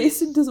of Freddy's.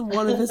 Jason doesn't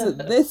want to visit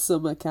this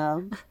summer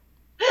camp.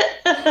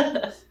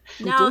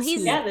 No,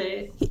 he's...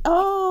 Imagine.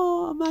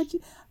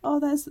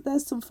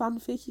 There's some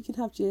fanfic. You can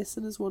have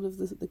Jason as one of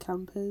the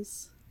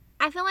campers.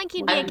 I feel like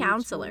he'd be a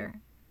counselor.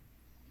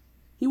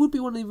 He would be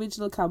one of the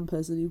original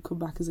campers, and he'd come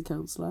back as a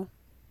counsellor.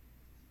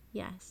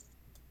 Yes.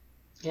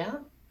 Yeah.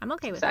 I'm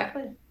okay with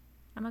exactly. that.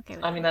 I'm okay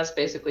with that. I mean, that's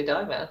basically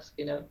Dog Mask,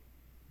 Yeah.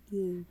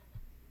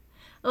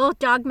 Oh,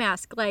 Dog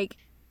Mask.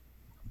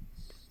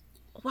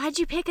 Why'd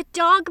you pick a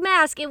dog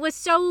mask? It was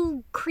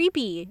so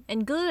creepy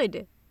and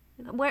good.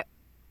 Where?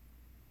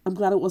 I'm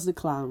glad it wasn't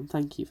a clown.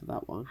 Thank you for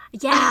that one.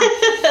 Yeah.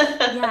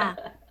 Yeah.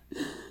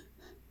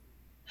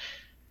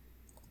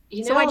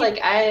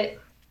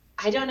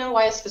 I don't know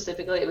why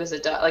specifically it was a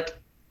dog.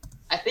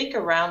 I think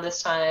around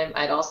this time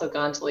I'd also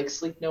gone to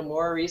Sleep No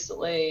More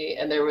recently,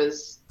 and there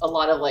was a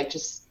lot of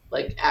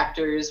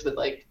actors with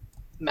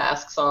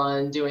masks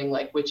on doing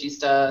witchy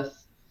stuff.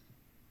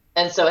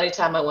 And so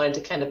anytime I wanted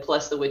to kind of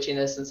plus the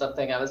witchiness in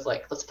something, I was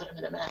like, let's put him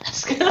in a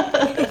mask. And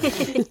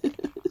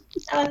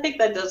I think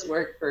that does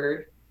work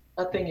for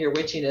upping your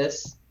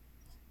witchiness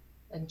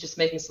and just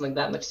making something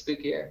that much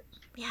spookier.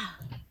 Yeah.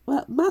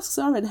 Well, masks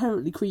are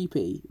inherently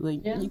creepy.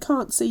 You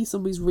can't see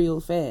somebody's real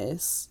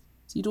face,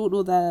 so you don't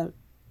know their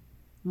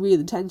real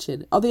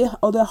intention. Are they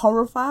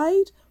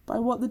horrified by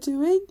what they're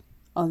doing?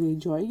 Are they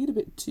enjoying it a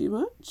bit too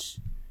much?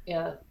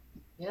 Yeah.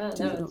 Yeah,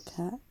 Do no, you not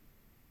care?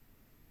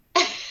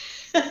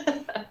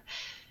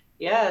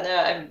 Yeah, no,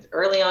 I'm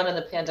early on in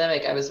the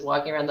pandemic, I was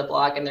walking around the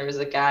block and there was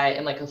a guy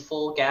in like a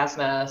full gas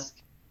mask.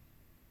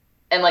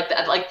 And like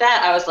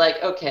that, I was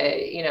like,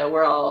 okay,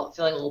 we're all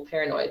feeling a little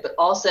paranoid. But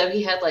also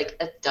he had like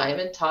a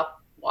diamond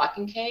top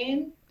walking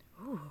cane,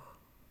 Ooh.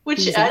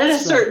 which He's added a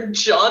extra. certain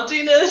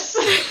jauntiness.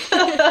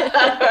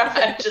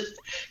 I just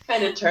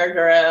kind of turned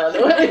around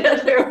and went the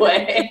other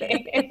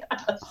way.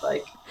 I was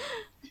like,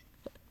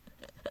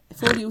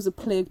 If only it was a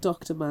plague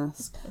doctor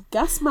mask.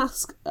 Gas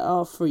masks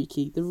are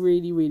freaky. They're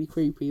really, really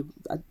creepy.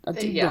 I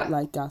do Yeah. not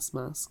like gas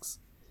masks.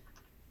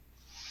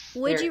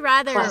 Would they're you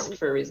rather classic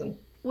for a reason.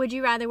 Would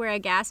you rather wear a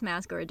gas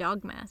mask or a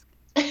dog mask?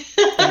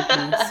 Dog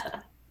mask.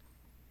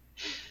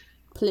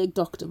 Plague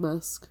doctor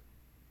mask.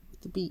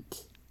 With the beak.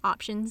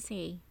 Option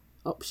C.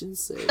 Option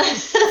C.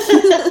 That's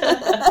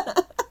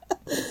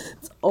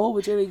all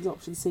we're doing is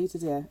option C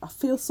today. I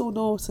feel so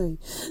naughty.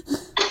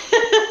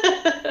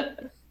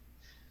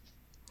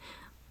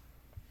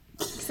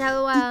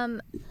 So,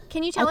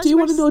 can you tell us? I do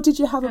want to know, did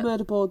you have a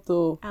murder board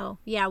though? Oh,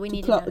 yeah, we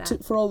need to know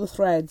that. For all the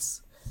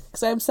threads.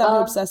 Because I am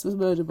semi-obsessed with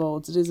murder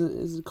boards. It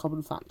is a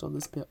common fact on the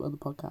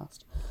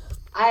podcast.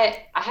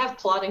 I have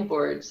plotting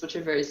boards, which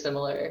are very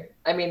similar.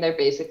 I mean, they're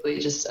basically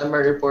just a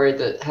murder board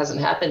that hasn't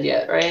happened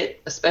yet,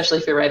 right? Especially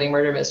if you're writing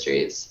murder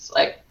mysteries. It's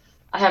like,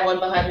 I have one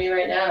behind me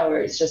right now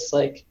where it's just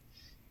like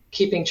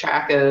keeping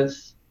track of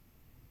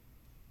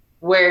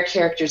where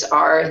characters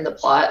are in the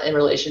plot in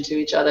relation to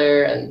each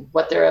other and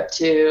what they're up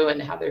to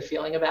and how they're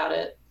feeling about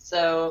it.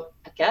 So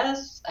I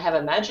guess I have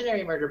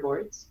imaginary murder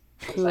boards.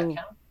 Does that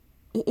count?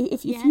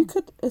 If you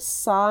could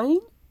assign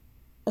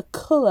a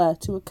colour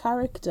to a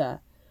character,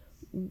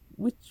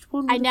 which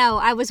one? I know.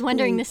 I was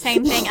wondering the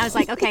same thing. I was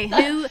like, okay,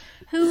 what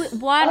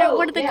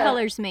do the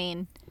colors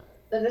mean?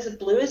 Then this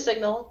blue is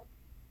Signal.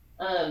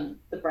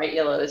 The bright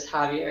yellow is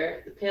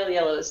Javier. The pale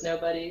yellow is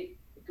Nobody.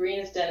 The green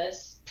is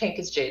Dennis. Pink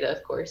is Jada,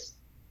 of course.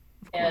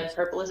 And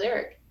purple is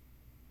Eric.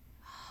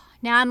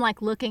 Now I'm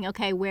like looking,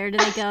 okay, where do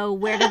they go?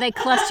 Where do they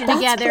cluster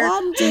together?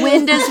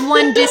 When does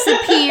one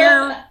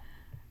disappear?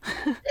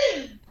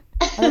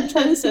 I'm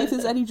trying to see if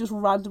there's any just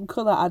random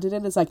colour added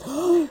in. It's like,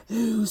 oh,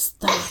 who's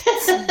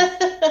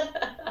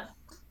that?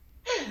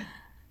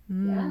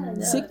 No.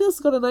 Signal's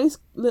got a nice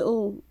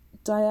little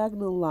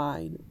diagonal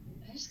line.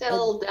 I just got a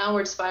little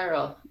downward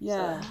spiral.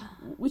 Yeah. So.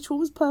 Which one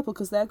was purple?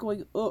 Because they're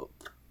going up.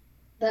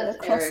 That's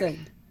they're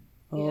crossing.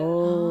 Eric.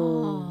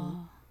 Oh.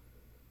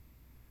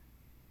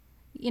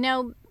 You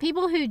know,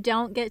 people who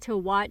don't get to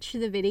watch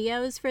the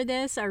videos for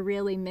this are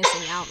really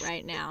missing out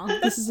right now.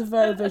 This is a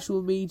very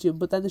visual medium,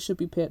 but then there should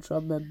be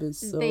Patreon members,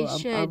 so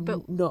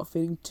I'm not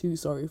feeling too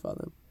sorry for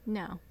them.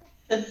 No.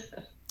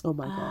 Oh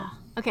my god.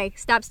 Okay,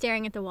 stop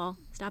staring at the wall.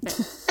 Stop it.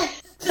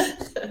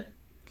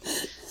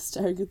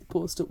 Staring at the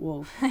post-it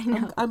wall. I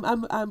know.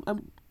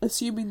 I'm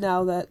assuming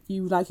now that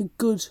you like a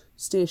good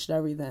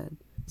stationery then.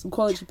 Some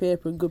quality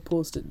paper and good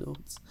post-it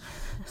notes.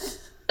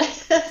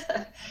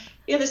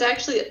 Yeah, there's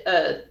actually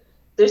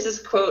there's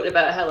this quote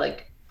about how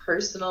like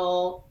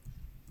personalized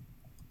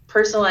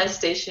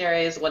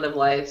stationery is one of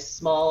life's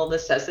small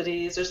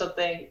necessities or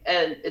something,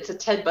 and it's a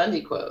Ted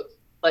Bundy quote.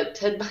 Like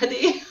Ted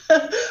Bundy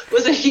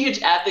was a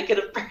huge advocate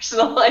of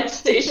personalized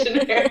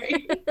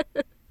stationery.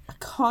 I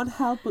can't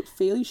help but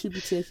feel you should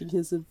be taking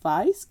his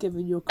advice,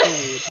 given your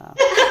career path.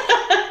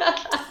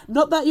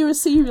 Not that you're a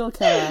serial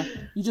killer,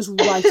 you're just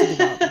writing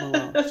about them a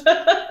lot.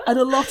 And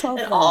a lot of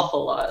them. An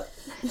awful lot.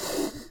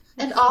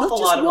 An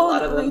awful lot of a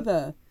lot of them.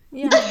 Either.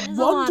 Yeah,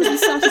 one doesn't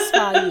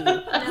satisfy you. No.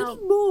 Give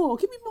me more.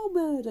 Give me more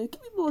murder.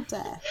 Give me more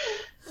death.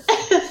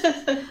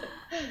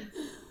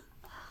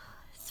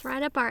 It's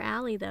right up our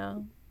alley,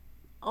 though.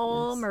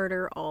 All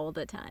murder all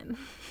the time.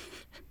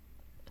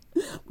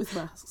 With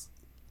masks.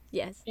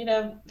 Yes.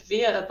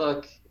 Via a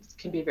book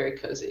can be very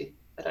cozy.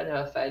 I don't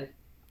know if I'd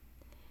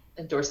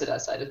endorse it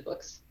outside of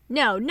books.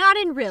 No, not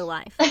in real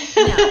life.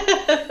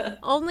 No.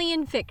 Only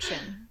in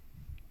fiction.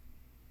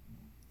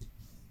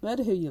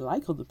 Murder who you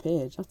like on the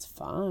page. That's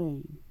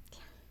fine.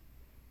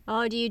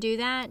 Oh, do you do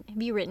that?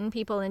 Have you written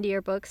people into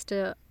your books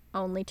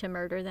only to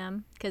murder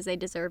them because they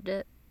deserved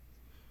it?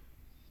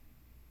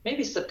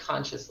 Maybe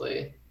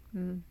subconsciously.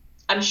 Mm.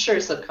 I'm sure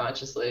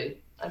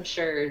subconsciously. I'm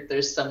sure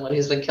there's someone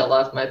who's been killed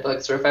off my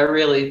books, or if I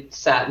really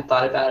sat and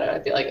thought about it,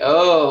 I'd be like,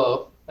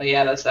 oh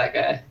yeah, that's that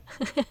guy.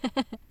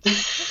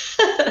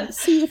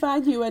 See, if I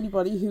knew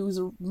anybody who was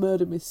a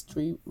murder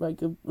mystery,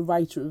 like a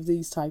writer of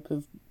these type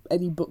of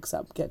any books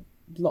that get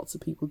lots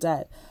of people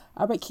dead,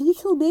 I'd be like, can you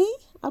kill me?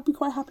 I'd be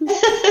quite happy with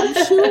it.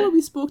 I'm sure when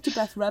we spoke to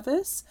Beth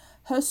Revis,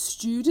 her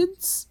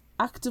students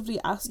actively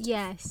asked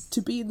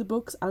to be in the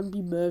books and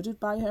be murdered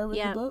by her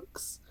in the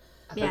books.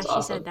 Yeah, That's she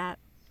awesome. said that.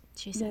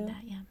 She said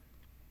that, yeah.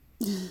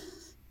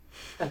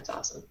 That's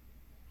awesome.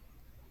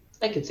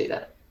 I can see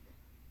that.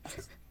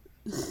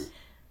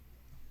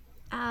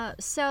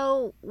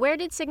 So where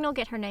did Signal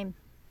get her name?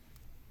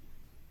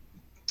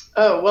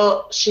 Oh,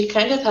 well, she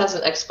kind of has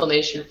an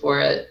explanation for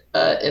it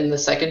in the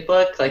second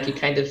book. Like, you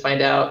kind of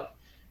find out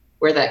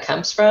where that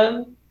comes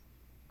from.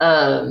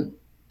 And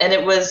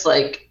it was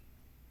like,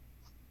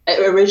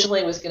 it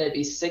originally was going to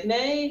be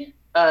Signe,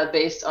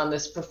 based on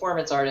this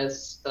performance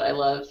artist that I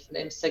love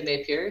named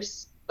Signe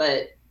Pierce.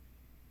 But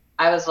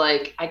I was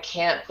like, I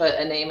can't put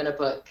a name in a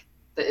book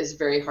that is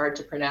very hard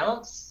to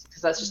pronounce,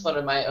 because that's just one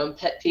of my own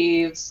pet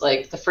peeves.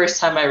 Like the first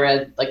time I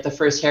read like the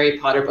first Harry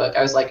Potter book,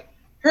 I was like,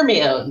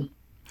 Hermione.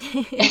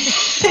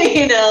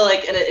 You know,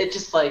 like, and it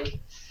just like,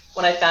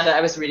 when I found out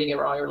I was reading it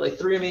wrong, it really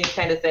threw me,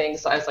 kind of thing.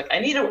 So I was like, I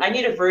need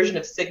a version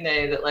of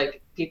Signe that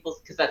like people,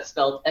 because that's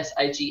spelled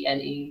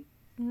Signe.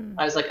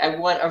 I was like, I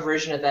want a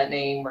version of that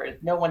name where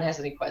no one has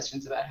any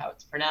questions about how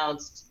it's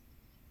pronounced.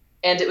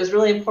 And it was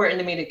really important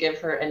to me to give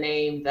her a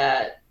name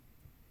that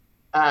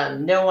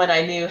no one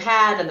I knew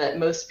had, and that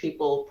most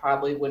people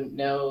probably wouldn't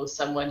know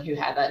someone who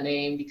had that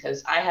name,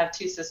 because I have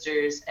two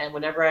sisters, and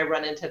whenever I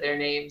run into their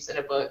names in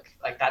a book,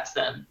 like that's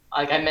them.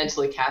 Like I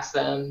mentally cast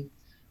them.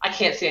 I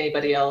can't see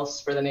anybody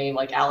else for the name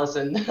like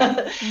Allison.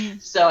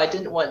 So I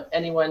didn't want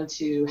anyone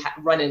to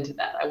run into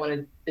that. I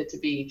wanted it to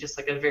be just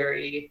like a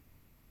very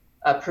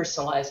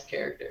personalized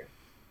character.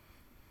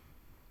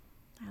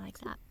 I like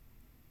that.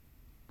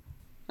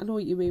 I know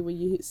what you mean when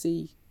you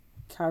see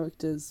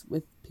characters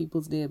with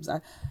people's names,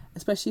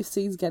 especially if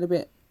scenes get a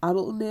bit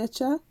adult in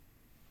nature.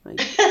 Like,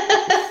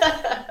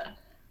 I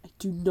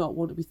do not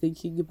want to be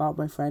thinking about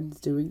my friends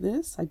doing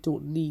this. I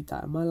don't need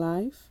that in my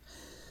life.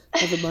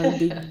 Never mind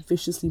being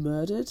viciously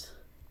murdered.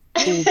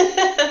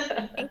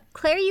 And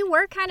Claire, you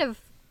were kind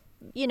of,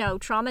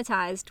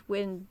 traumatized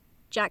when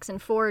Jackson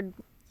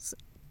Ford's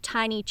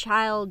tiny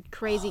child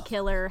crazy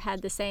killer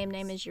had the same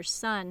name as your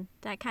son.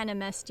 That kind of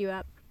messed you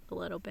up a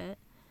little bit.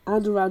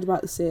 And around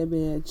about the same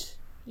age.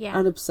 Yeah.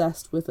 And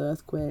obsessed with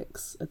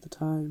earthquakes at the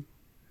time.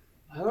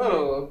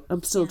 Oh.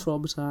 I'm still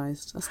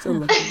traumatized. I still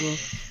look at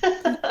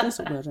them. Please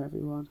don't murder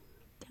everyone.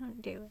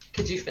 Don't do it.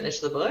 Could you finish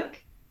the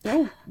book?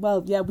 Oh,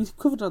 well, yeah, we've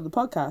covered it on the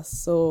podcast,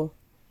 so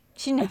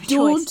She never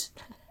choice.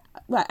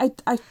 I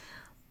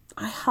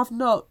have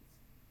not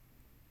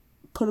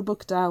put a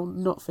book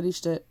down, not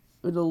finished it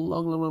in a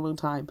long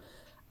time.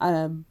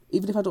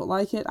 Even if I don't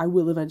like it, I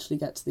will eventually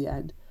get to the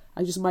end.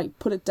 I just might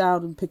put it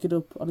down and pick it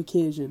up on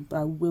occasion, but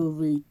I will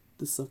read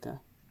the sucker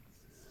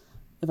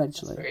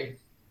eventually.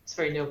 It's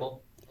very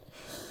noble.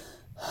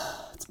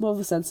 It's more of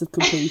a sense of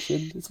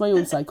completion. It's my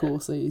own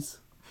psychoses.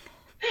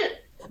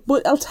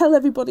 But I'll tell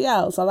everybody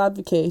else, I'll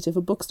advocate, if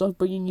a book's not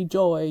bringing you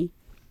joy,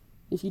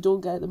 if you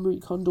don't get the Marie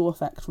Kondo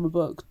effect from a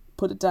book,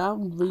 put it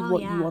down, read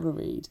what you want to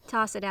read.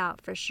 Toss it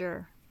out for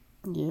sure.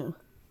 Yeah.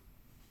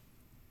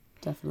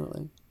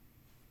 Definitely.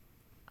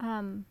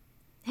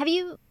 Have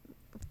you,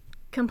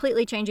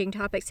 completely changing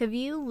topics, have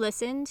you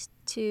listened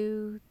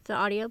to the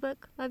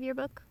audiobook of your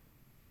book?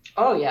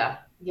 Oh, yeah.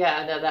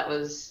 Yeah, no, that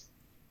was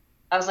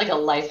like a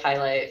life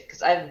highlight,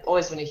 because I've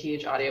always been a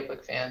huge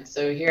audiobook fan.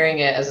 So hearing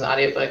it as an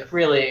audiobook,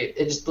 really,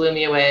 it just blew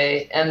me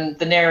away. And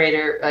the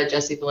narrator,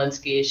 Jessie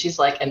Polinsky, she's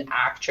like an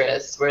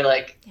actress where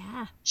like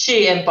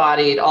she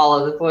embodied all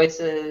of the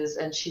voices,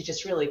 and she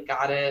just really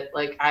got it.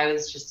 Like I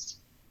was just,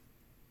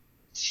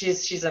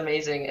 she's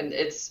amazing. And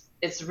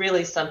it's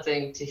really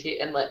something to hear.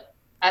 And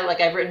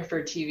I've written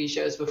for TV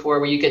shows before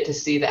where you get to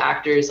see the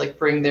actors like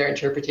bring their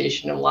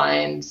interpretation of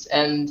lines,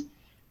 and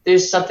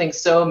there's something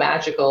so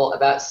magical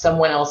about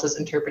someone else's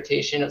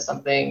interpretation of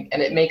something,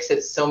 and it makes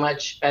it so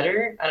much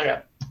better. I don't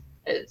know.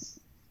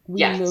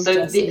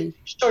 So the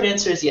short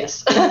answer is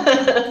yes.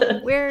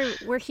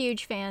 We're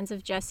huge fans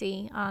of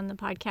Jessie on the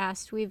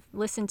podcast. We've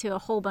listened to a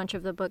whole bunch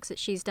of the books that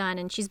she's done,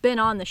 and she's been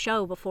on the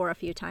show before a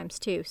few times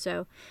too.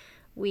 So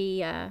we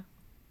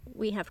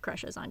have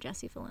crushes on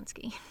Jessie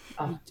Polinsky.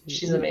 Oh,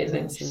 she's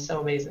amazing. She's so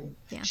amazing.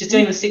 Yeah. She's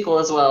doing the sequel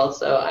as well,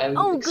 so I'm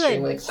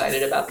extremely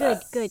excited about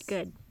that.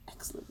 Good.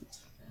 Excellent.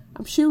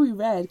 I'm sure we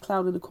read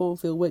Clown in the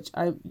Cornfield, which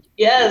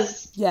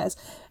Yes.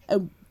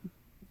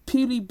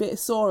 Purely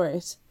saw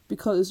it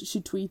because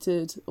she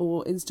tweeted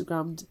or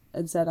Instagrammed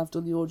and said, I've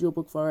done the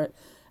audiobook for it.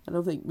 And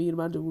I think me and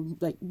Amanda were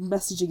like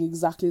messaging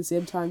exactly the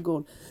same time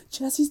going,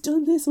 Jessie's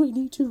done this, we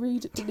need to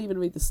read it. Didn't even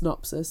read the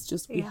synopsis,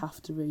 just we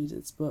have to read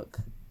this book.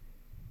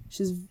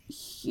 She's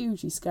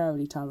hugely,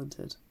 scarily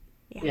talented.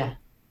 Yeah.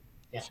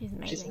 She's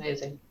amazing. She's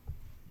amazing.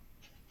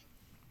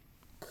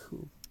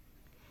 Cool.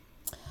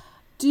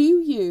 Do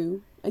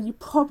you, and you're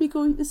probably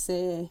going to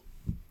say,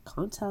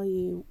 can't tell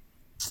you,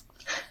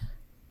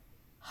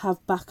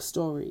 have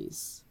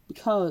backstories?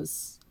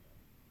 Because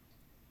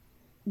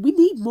we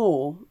need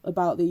more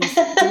about these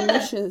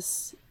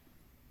delicious,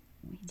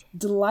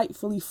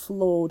 delightfully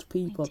flawed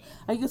people.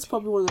 I think it's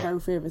probably one of the very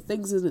favourite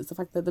things, isn't it? It's the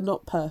fact that they're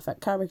not perfect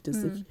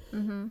characters.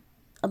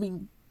 I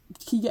mean,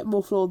 can you get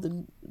more flawed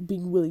than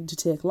being willing to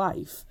take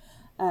life?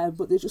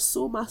 But they're just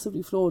so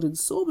massively flawed in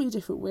so many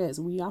different ways,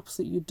 and we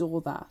absolutely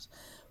adore that.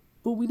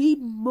 But we need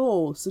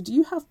more. So do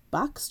you have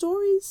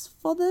backstories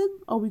for them?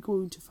 Are we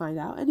going to find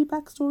out any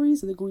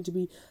backstories? Are there going to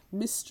be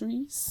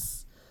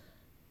mysteries?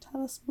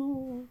 Tell us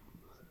more.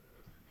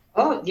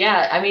 Oh,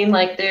 yeah. I mean,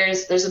 like,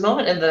 there's a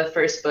moment in the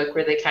first book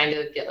where they kind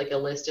of get, like, a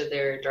list of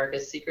their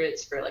darkest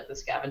secrets for, like, the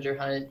scavenger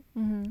hunt.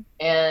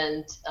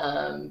 And,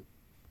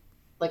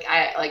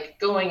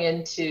 going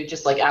into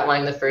just, like,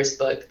 outlining the first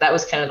book, that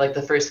was kind of, like,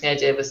 the first thing I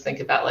did was think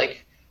about,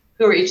 like,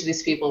 who are each of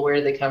these people? Where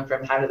do they come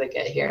from? How do they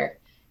get here?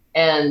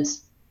 And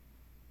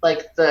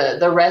like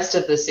the rest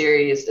of the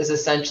series is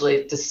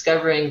essentially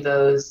discovering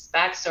those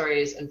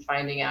backstories and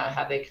finding out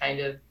how they kind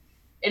of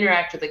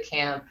interact with the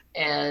camp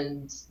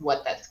and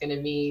what that's going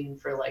to mean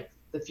for like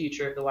the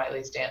future of the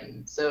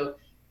Wiley-Stanton. So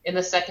in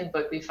the second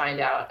book, we find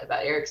out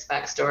about Eric's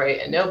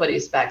backstory and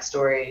Nobody's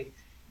backstory.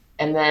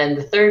 And then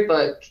the third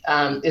book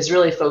is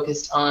really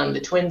focused on the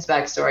twins'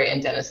 backstory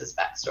and Dennis's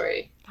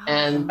backstory.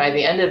 And by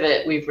the end of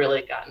it, we've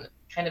really gotten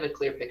kind of a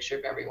clear picture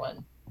of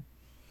everyone.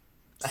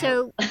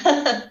 So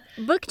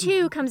book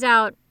 2 comes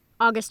out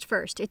August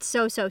 1st. It's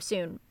so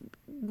soon.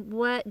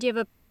 What do you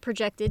have a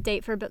projected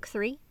date for book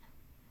 3?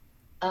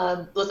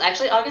 Well, it's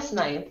actually August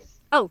 9th.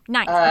 Oh,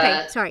 9th.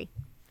 Okay, sorry.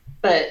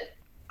 But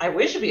I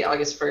wish it'd be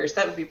August 1st.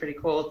 That would be pretty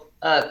cool.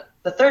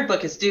 The third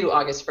book is due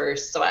August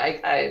 1st, so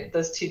I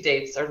those two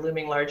dates are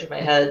looming large in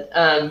my head.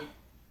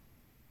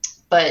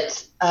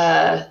 But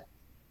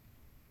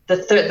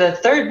the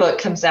third book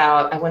comes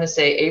out, I want to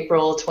say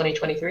April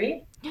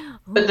 2023.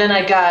 But then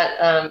I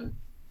got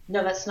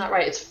no, that's not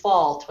right. It's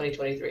fall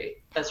 2023.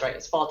 That's right.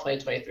 It's fall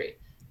 2023.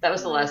 That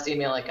was the last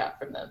email I got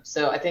from them.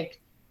 So I think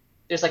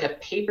there's like a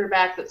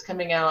paperback that's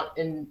coming out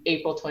in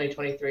April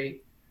 2023.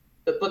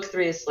 But book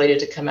 3 is slated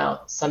to come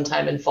out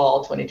sometime in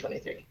fall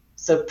 2023.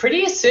 So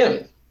pretty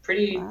soon,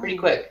 pretty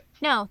quick.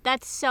 No,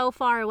 that's so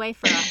far away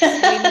for us.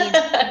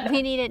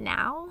 We need it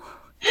now.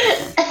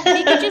 If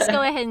you could just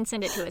go ahead and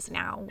send it to us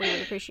now, we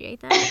would appreciate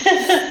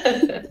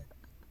that.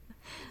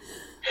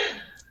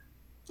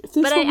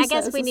 But I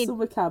guess we need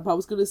summer camp. I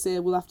was going to say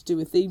we'll have to do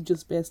a theme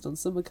just based on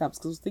summer camps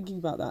because I was thinking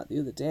about that the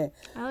other day.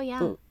 Oh yeah.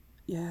 But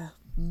yeah,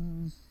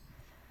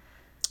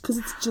 because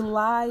it's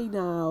July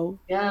now.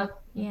 Yeah.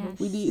 Yes.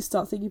 We need to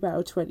start thinking about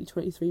our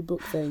 2023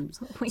 book themes.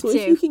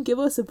 If you can give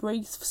us a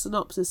brief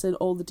synopsis and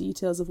all the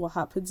details of what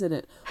happens in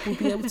it, we'll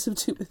be able to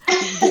do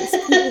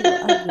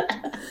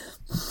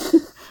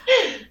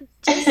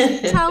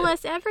Just tell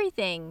us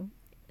everything.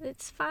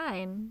 It's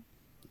fine.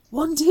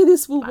 One day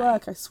this will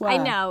work, I swear. I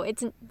know,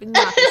 it's not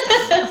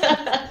this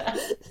time.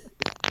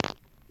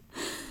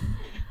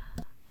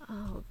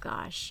 Oh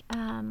gosh.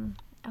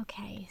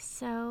 Okay,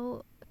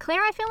 so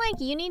Claire, I feel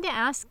like you need to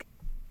ask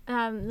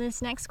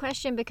this next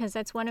question because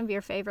that's one of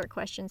your favorite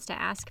questions to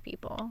ask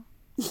people.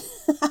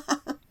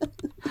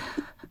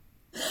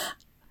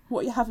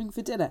 What you're having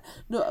for dinner?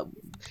 No.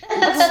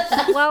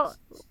 Well,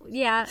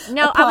 yeah.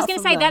 No, I was going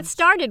to say that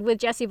started with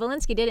Jesse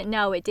Valinsky, didn't?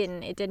 No, it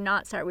didn't. It did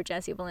not start with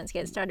Jesse Valinsky.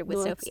 It started with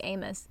Sophie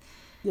Amos.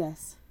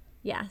 Yes.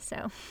 Yeah,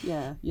 so.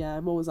 Yeah.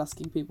 I'm always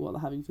asking people what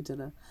they're having for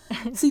dinner.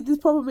 See, the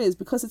problem is,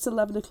 because it's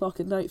 11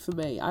 o'clock at night for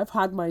me, I've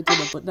had my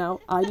dinner, but now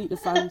I need to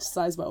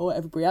fantasize about what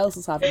everybody else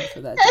is having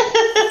for their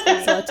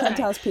dinner. So I tend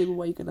to ask people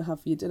what you're going to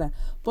have for your dinner.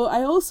 But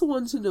I also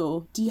want to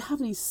know, do you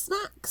have any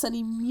snacks,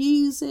 any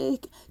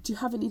music? Do you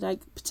have any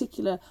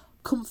particular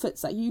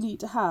comforts that you need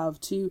to have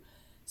to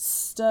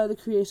stir the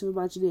creative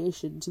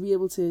imagination, to be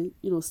able to,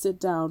 sit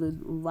down and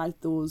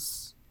write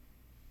those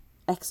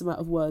X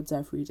amount of words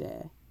every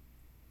day?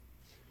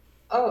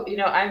 Oh,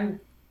 I'm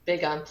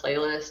big on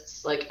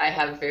playlists. Like, I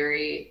have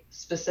very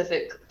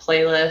specific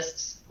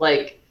playlists.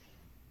 Like,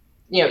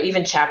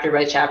 even chapter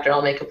by chapter,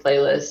 I'll make a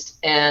playlist.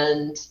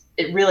 And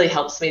it really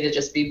helps me to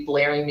just be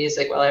blaring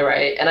music while I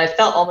write. And I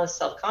felt almost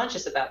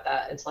self-conscious about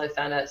that until I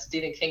found out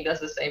Stephen King does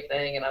the same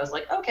thing. And I was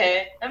like,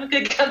 okay, I'm a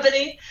good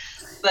company.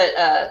 But,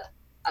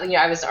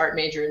 I was an art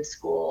major in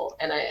school,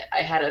 and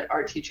I had an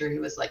art teacher who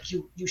was like,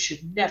 you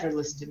should never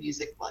listen to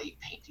music while you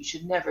paint. You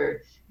should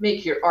never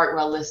make your art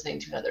while listening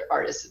to another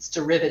artist. It's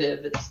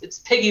derivative. It's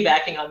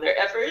piggybacking on their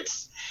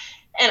efforts.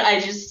 And I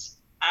just,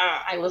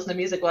 I listen to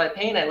music while I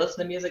paint. I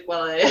listen to music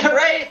while I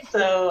write.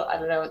 So I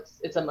don't know.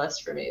 It's a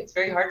must for me. It's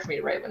very hard for me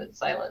to write when it's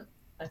silent.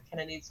 I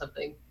kind of need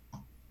something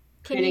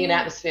creating an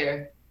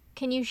atmosphere.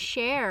 Can you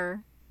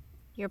share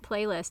your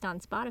playlist on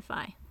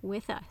Spotify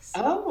with us?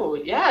 Oh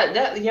yeah,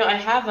 I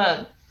have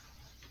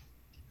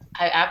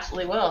I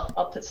absolutely will.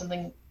 I'll put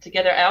something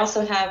together. I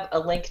also have a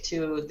link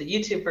to the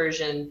YouTube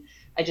version.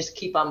 I just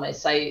keep on my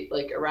site,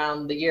 like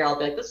around the year, I'll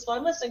be like, this is what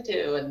I'm listening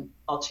to, and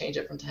I'll change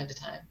it from time to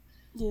time.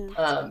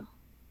 Yeah.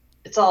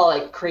 It's all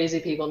like crazy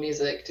people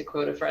music, to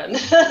quote a friend.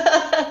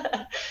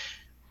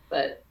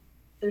 But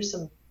there's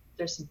some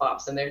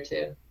bops in there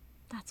too.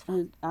 That's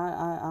fun.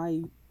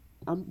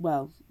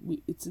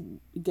 It's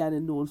again a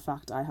known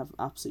fact. I have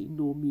absolutely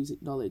no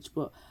music knowledge,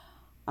 but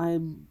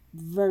I'm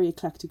very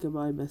eclectic in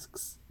my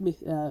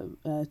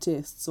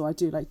tastes. So I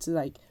do like to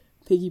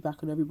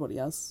piggyback on everybody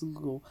else and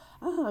go,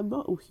 I'm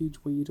not a huge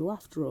weirdo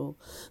after all.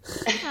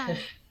 Yeah,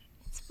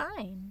 it's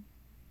fine.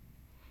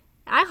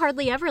 I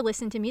hardly ever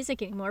listen to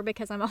music anymore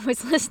because I'm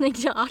always listening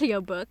to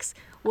audiobooks.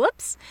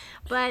 Whoops.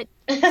 But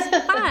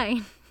it's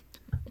fine.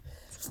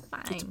 It's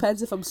fine. It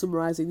depends if I'm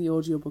summarising the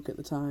audiobook at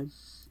the time.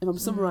 If I'm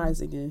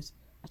summarising it,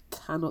 I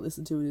cannot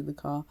listen to it in the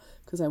car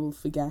because I will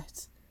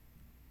forget.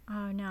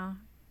 Oh, no.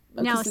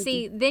 No,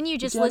 see, then you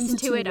just listen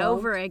to it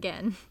over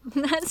again.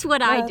 That's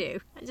what I do.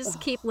 I just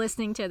keep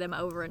listening to them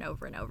over and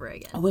over and over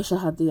again. I wish I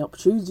had the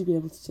opportunity to be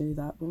able to do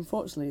that, but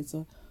unfortunately it's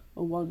a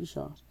one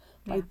shot.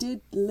 I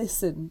did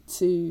listen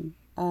to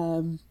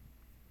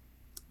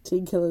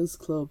Teen Killers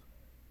Club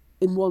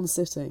in one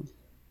sitting.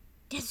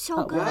 It's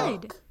so at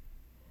good. work,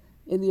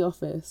 in the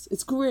office.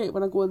 It's great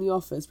when I go in the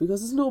office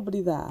because there's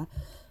nobody there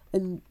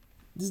and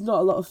there's not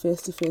a lot of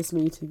face-to-face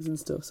meetings and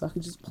stuff, so I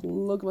can just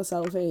plug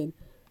myself in,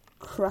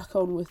 crack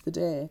on with the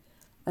day,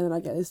 and then I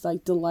get this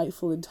like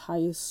delightful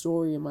entire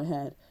story in my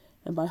head.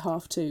 And by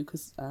 2:30,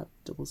 because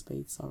double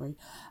speed, sorry,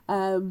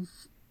 I've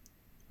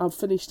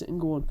finished it and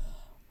going,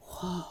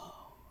 whoa.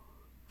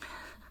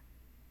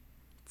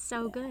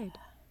 So good.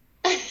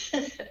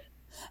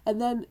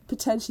 And then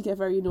potentially get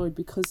very annoyed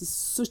because there's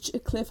such a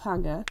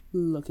cliffhanger,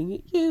 looking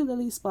at you,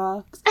 Lily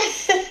Sparks,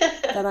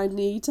 that I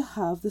need to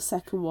have the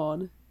second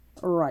one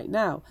right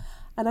now.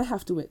 And I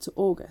have to wait till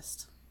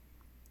August.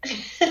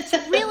 It's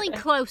really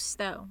close,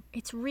 though.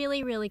 It's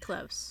really, really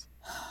close.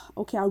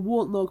 Okay, I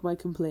won't log my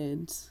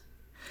complaint.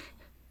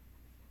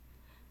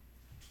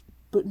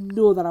 But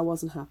know that I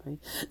wasn't happy.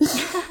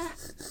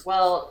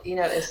 Well, you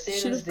know, as soon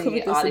Should as have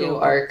covered the this in audio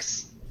order.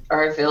 arcs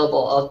are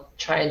available, I'll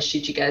try and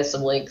shoot you guys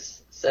some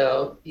links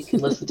so you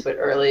can listen to it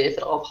early if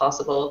at all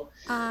possible.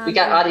 We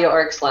got audio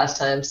arcs last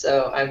time,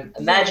 so I'm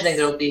imagining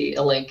there'll be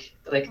a link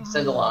that I can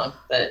send along.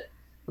 But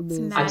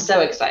Amazing. I'm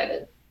so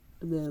excited.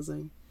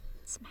 Amazing.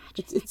 It's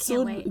magic. It's I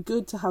so can't wait.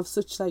 good to have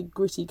such like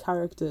gritty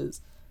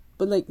characters.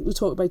 But like we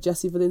talked about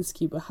Jesse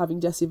Valinsky, but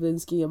having Jesse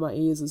Valinsky in my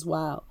ears as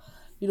well.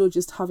 You know,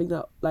 just having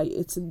that, like,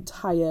 its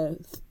entire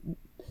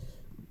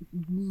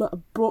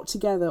brought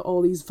together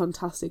all these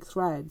fantastic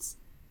threads,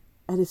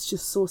 and it's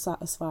just so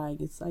satisfying.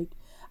 It's like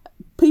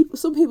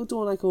some people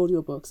don't like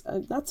audiobooks,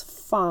 and that's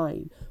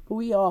fine, but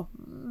we are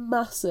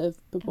massive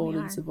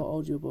proponents of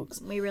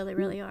audiobooks. We really,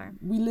 really are.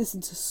 We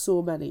listen to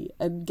so many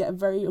and get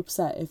very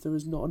upset if there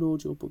is not an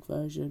audiobook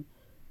version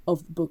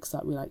of the books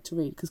that we like to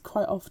read, because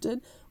quite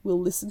often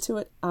we'll listen to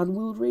it and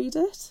we'll read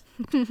it.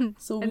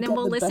 So And then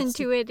we'll listen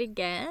to it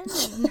again.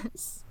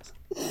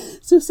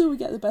 So we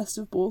get the best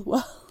of both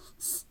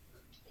worlds.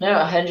 No,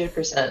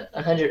 100%,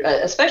 100.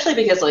 Especially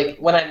because like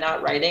when I'm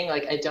not writing,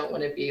 like I don't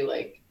want to be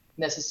like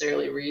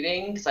necessarily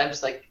reading, because I'm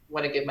just like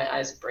want to give my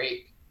eyes a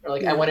break, or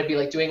like I want to be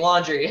like doing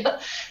laundry.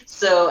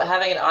 So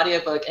having an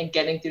audiobook and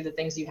getting through the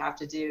things you have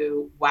to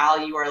do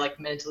while you are like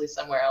mentally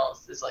somewhere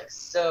else is like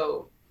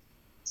so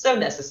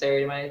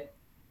necessary to my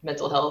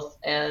mental health.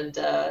 And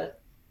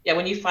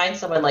when you find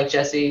someone like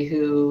Jesse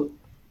who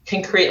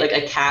can create like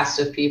a cast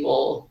of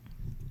people,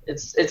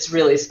 it's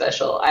really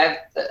special. I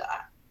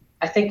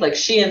think like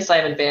she and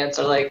Simon Vance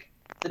are like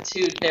the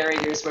two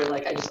narrators where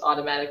like I just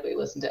automatically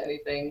listen to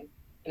anything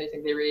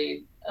they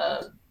read.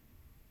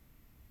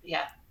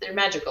 They're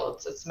magical.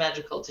 It's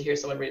magical to hear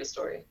someone read a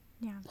story.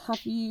 Yeah.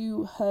 Have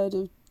you heard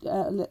of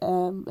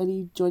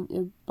any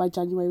joint by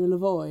January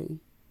Lavoie?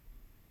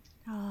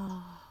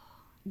 Oh,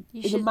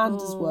 In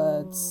Amanda's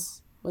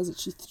words, was it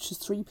she's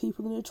three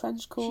people in a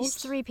trench coat? She's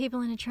three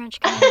people in a trench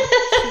coat. She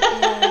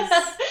is.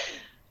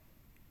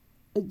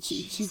 And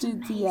she did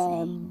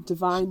amazing. the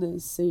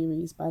Diviners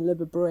series by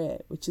Libba Bray,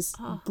 which is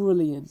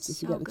brilliant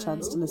if you so get the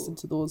chance to listen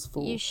to those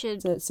four. You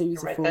should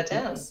series write of that four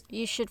down. books.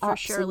 You should for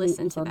sure Absolutely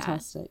listen to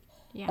fantastic. that.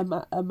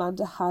 Yeah.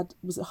 Amanda had,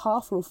 was it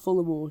half or a full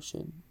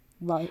emotion?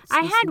 Right.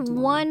 I had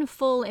one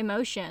full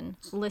emotion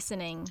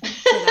listening to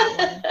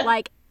that one.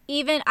 Like,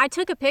 even I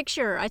took a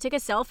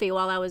selfie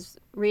while I was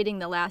reading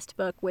the last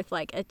book with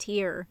like a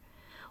tear,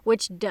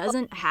 which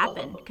doesn't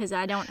happen because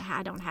I don't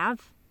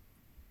have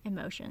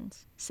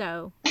emotions.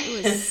 So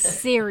it was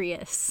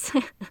serious.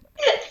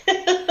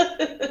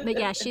 But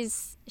yeah,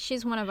 she's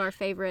one of our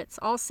favorites.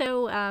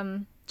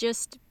 Also,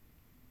 just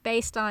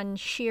based on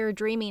sheer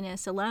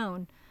dreaminess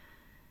alone,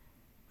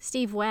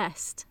 Steve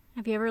West.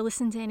 Have you ever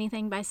listened to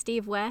anything by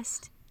Steve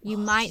West? You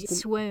might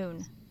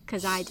swoon,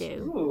 because I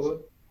do.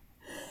 Ooh.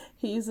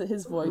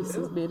 His voice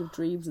is made of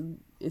dreams, and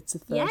it's a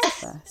thirst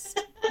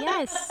fest.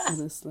 Yes.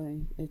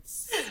 Honestly,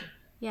 it's...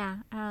 Yeah.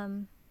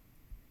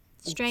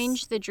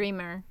 Strange the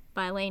Dreamer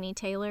by Laini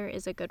Taylor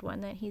is a good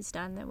one that he's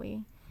done that we...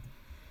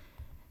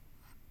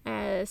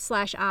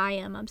 I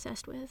am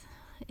obsessed with.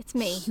 It's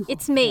me.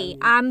 It's me.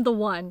 I'm the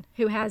one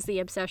who has the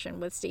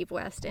obsession with Steve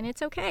West, and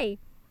it's okay.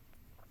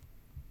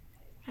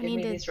 I Give need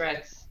me to these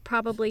recs.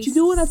 probably Do you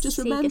know what I've just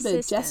seek remembered?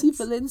 Jesse assistance.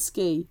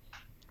 Valinsky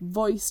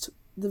voiced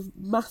the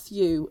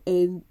Matthew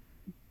in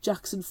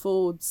Jackson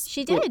Ford's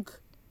She book did.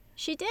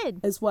 She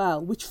did. as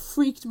well, which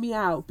freaked me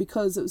out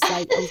because it was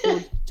like, I was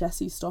going,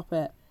 Jesse, stop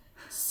it,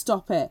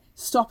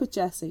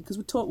 Jesse, because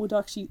we'd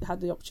actually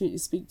had the opportunity to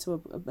speak to her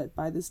a bit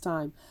by this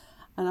time,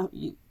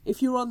 and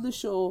if you're on the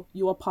show,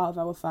 you are part of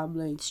our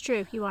family. It's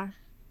true. You are.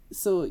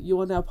 So you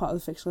are now part of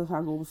the Fictional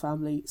Hangover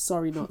family.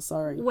 Sorry, not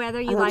sorry.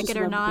 Whether you And I like just it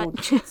or remember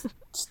not. going,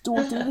 just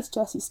don't do this,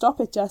 Jesse. Stop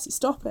it, Jesse.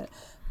 Stop it.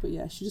 But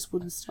yeah, she just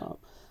wouldn't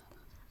stop.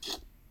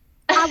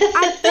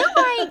 I feel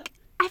like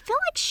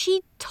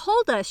she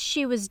told us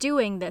she was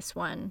doing this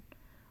one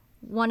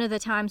of the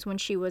times when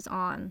she was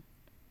on.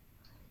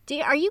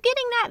 Are you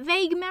getting that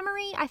vague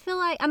memory? I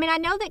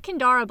know that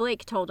Kendara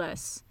Blake told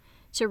us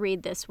to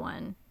read this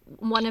one.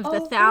 one of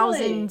the Oh,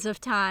 thousands really?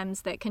 of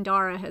times that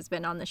Kendara has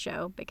been on the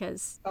show,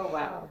 because Oh,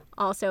 wow.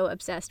 also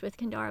obsessed with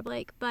Kendara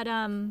Blake. But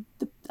I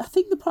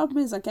think the problem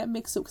is I get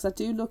mixed up because I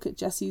do look at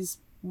Jessie's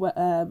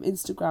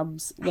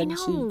Instagrams I when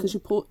know. because she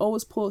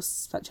always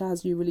posts that she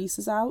has new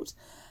releases out.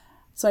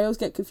 So I always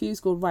get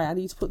confused going, right, I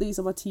need to put these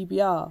on my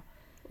TBR,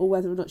 or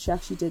whether or not she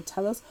actually did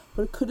tell us.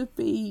 But it could have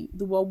been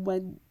the one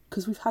when,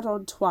 because we've had her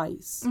on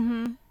twice,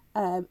 mm-hmm.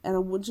 and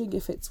I'm wondering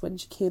if it's when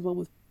she came on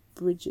with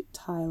Bridget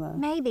Tyler.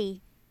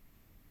 Maybe.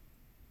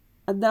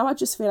 And now I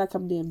just feel like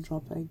I'm name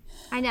dropping.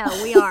 I know,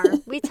 we are.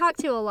 We talk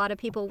to a lot of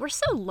people. We're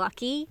so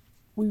lucky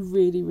We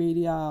really,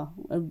 really are.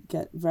 And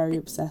get very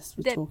obsessed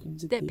with that, talking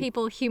to that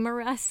people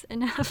humor us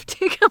enough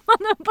to come on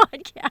the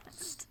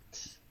podcast.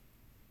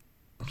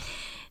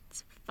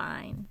 It's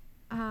fine.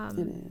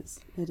 It is.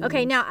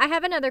 Okay, now I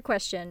have another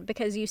question,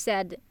 because you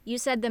said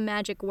the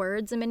magic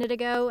words a minute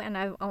ago, and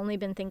I've only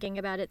been thinking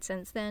about it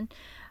since then.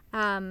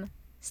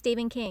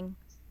 Stephen King.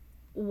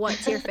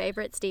 What's your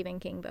favorite Stephen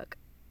King book?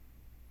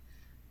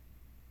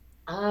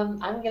 I'm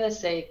gonna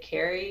say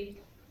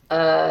Carrie.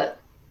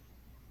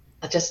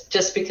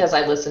 Just because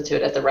I listened to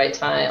it at the right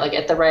time, like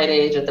at the right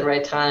age, at the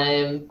right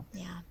time.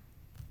 Yeah.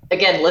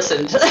 Again,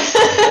 listened.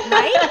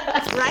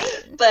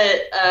 Right.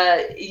 But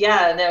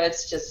yeah, no,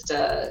 it's just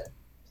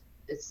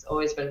it's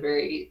always been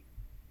very,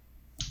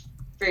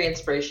 very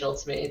inspirational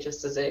to me,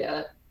 just as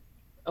a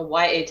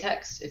YA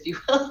text, if you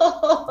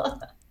will.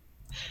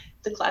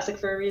 It's a classic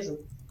for a reason.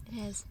 It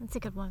is. That's a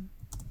good one.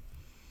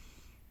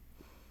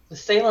 The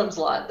Salem's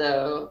Lot,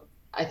 though,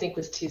 I think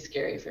was too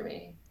scary for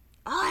me.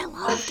 Oh, I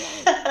loved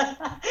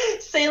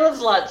it. Salem's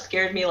Lot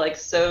scared me like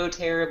so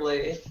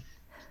terribly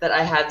that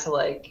I had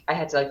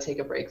to take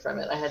a break from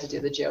it. I had to do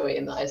the Joey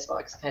in the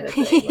Icebox kind of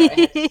thing, where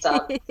I had to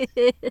stop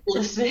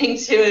listening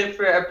to it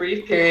for a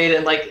brief period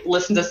and like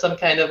listen to some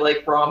kind of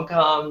like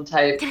rom-com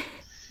type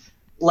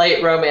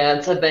light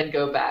romance and then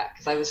go back,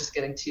 because I was just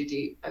getting too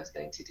deep. I was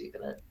getting too deep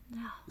in it.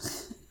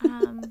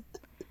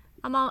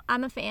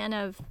 I'm a fan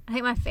of, I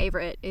think my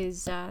favorite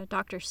is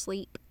Dr.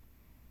 Sleep.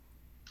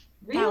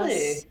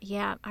 Really?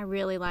 Yeah, I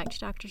really liked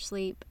Dr.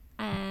 Sleep.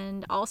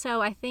 And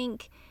also I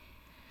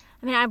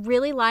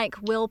really like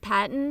Will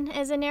Patton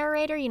as a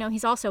narrator. You know,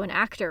 he's also an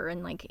actor,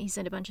 and like he's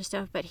in a bunch of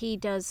stuff, but he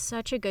does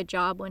such a good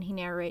job when he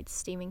narrates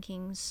Stephen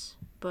King's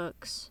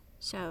books.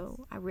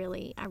 So I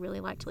really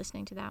liked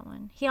listening to that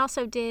one. He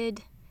also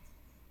did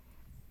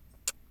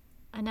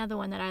another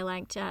one that I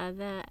liked,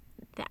 the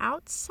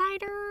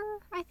Outsider,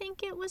 I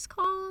think it was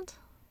called.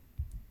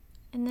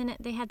 And then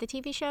they had the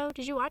TV show.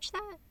 Did you watch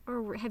that?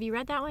 Or have you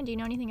read that one? Do you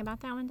know anything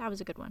about that one? That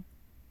was a good one.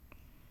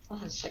 I'll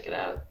have to check it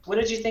out. What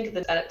did you think of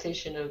the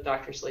adaptation of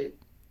Dr.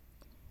 Sleep?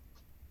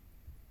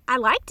 I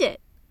liked it.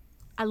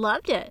 I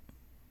loved it.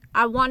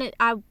 I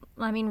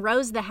mean,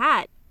 Rose the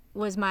Hat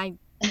was my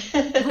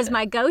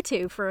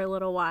go-to for a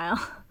little while.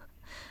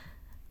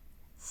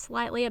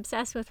 Slightly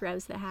obsessed with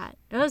Rose the Hat.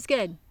 It was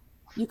good.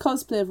 Your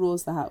cosplay of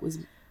Rose the Hat was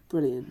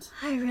brilliant.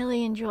 I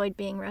really enjoyed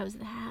being Rose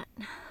the Hat.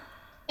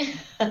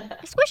 I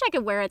just wish I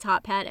could wear a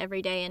top hat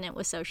every day and it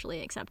was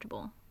socially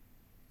acceptable.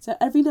 So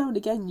every now and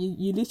again,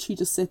 you literally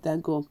just sit there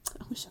and go,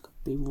 I wish I could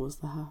be Rose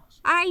the Hat.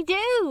 I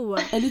do.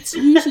 And it's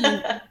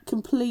usually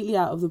completely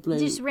out of the blue.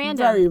 Just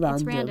random. Very random.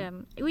 It's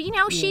random. Well, you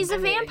know, she's a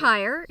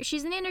vampire.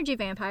 She's an energy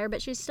vampire,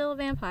 but she's still a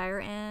vampire,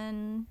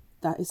 and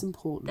that is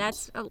important.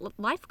 That's a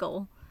life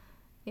goal.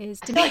 Is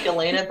to I feel like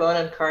Elena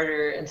Bonham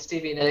Carter and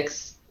Stevie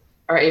Nicks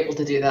are able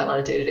to do that on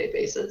a day-to-day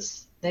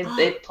basis. They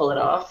pull it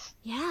off.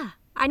 Yeah,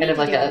 I need kind of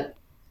to like do a it.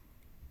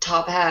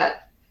 top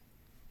hat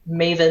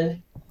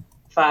maven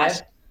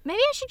vibe. Maybe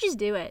I should just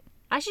do it.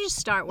 I should just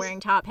start wearing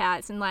top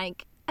hats and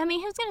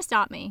who's gonna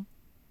stop me?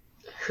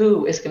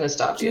 Who is gonna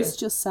stop you?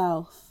 Just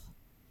yourself.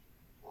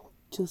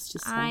 Just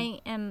yourself. I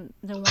am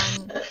the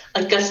one.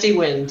 A gusty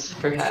wind,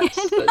 perhaps.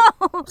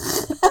 No.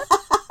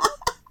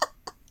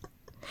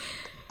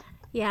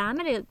 Yeah, I'm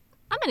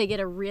gonna get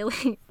a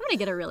really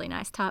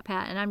nice top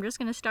hat, and I'm just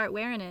gonna start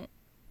wearing it,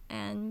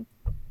 and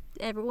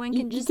everyone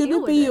can just You're deal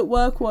gonna with be it. at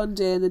work one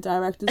day, and the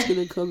director's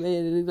gonna come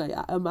in and like,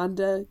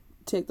 Amanda,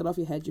 take that off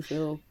your head, you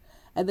fool.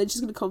 And then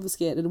she's gonna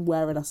confiscate it and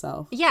wear it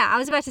herself. Yeah, I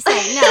was about to say,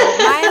 no,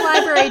 my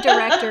library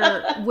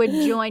director would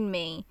join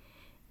me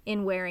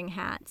in wearing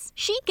hats.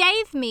 She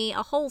gave me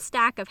a whole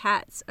stack of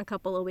hats a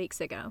couple of weeks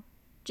ago.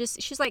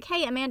 She's like,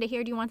 hey, Amanda,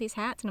 here, do you want these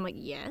hats? And I'm like,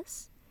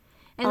 yes.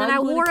 And then I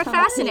wore a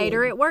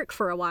fascinator at work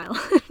for a while.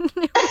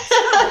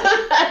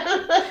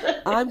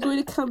 I'm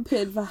going to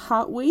campaign for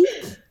Hat Week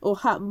or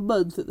Hat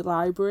Month at the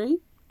library.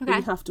 Okay.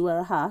 When you have to wear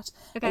a hat.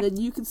 Okay. And then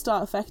you can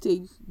start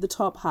affecting the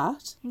top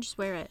hat. And just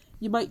wear it.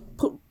 You might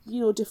put,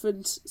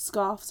 different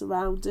scarves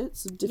around it,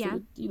 some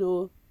different,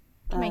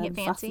 make it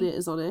fancy.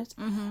 fascinators on it.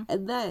 Mm-hmm.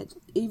 And then,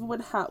 even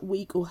when Hat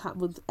Week or Hat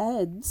Month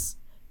ends,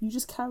 you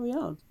just carry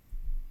on.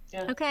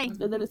 Yeah. Okay.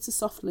 And then it's a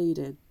soft lead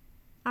in.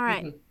 All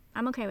right. Mm-hmm.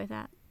 I'm okay with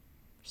that.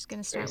 I'm just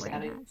going to start Very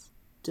wearing savvy. hats.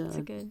 Done. It's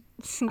good.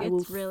 I will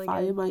It's really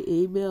fire good. my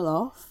email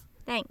off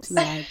Thanks. to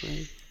the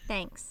library.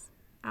 Thanks.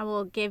 I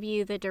will give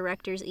you the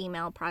director's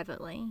email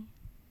privately.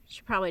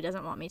 She probably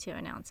doesn't want me to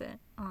announce it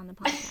on the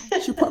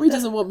podcast. She probably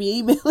doesn't want me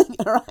emailing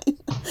her, right?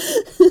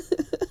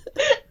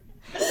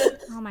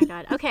 Oh my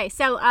God. Okay,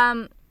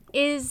 so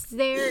is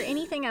there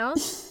anything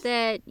else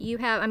that you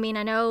have? I mean,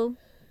 I know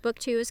book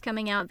 2 is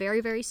coming out very,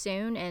 very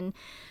soon, and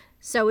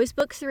so is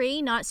book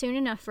 3. Not soon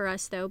enough for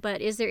us, though. But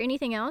is there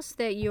anything else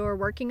that you're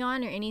working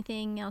on or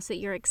anything else that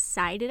you're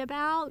excited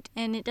about?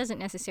 And it doesn't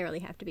necessarily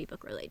have to be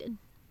book related.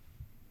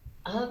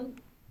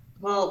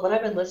 Well, what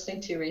I've been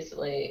listening to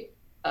recently,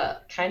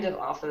 kind of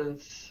off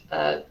of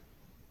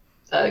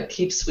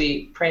Keep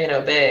Sweet, Pray and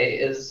Obey,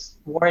 is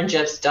Warren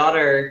Jeff's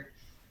daughter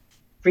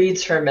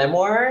reads her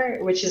memoir,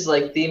 which is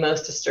like the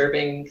most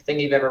disturbing thing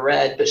you've ever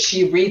read, but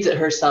she reads it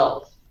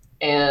herself.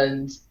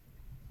 And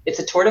it's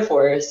a tour de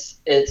force.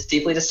 It's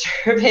deeply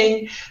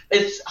disturbing.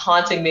 It's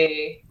haunting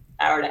me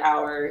hour to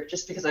hour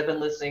just because I've been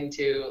listening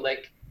to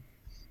like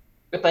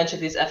a bunch of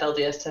these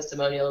FLDS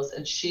testimonials,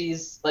 and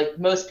she's like,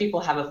 most people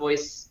have a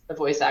voice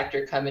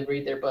actor come and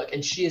read their book,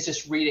 and she is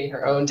just reading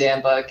her own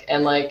damn book.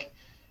 And like,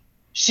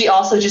 she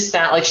also just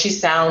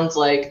sounds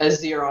like a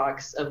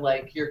Xerox of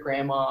like your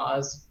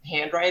grandma's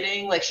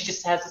handwriting. Like she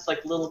just has this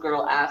like little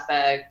girl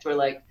affect, or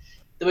like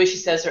the way she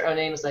says her own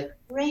name is like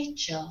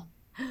Rachel.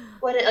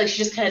 Like she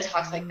just kind of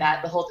talks like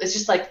that. It's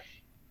just like,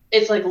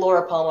 it's like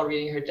Laura Palmer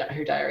reading her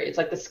diary. It's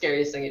like the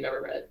scariest thing you've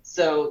ever read.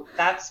 So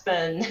that's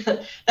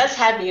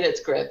had me in its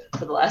grip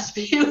for the last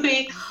few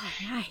weeks. Oh,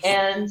 nice.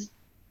 And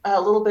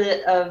a little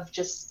bit of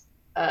just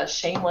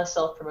shameless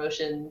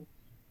self-promotion.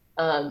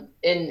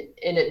 In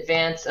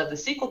advance of the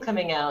sequel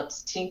coming out,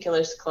 Teen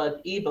Killers Club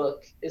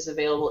ebook is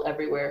available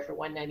everywhere for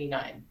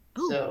 $1.99.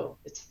 So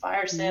it's a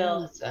fire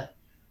sale. It's a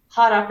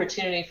hot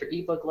opportunity for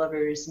ebook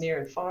lovers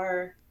near and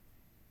far.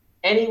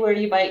 Anywhere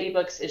you buy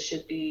ebooks, it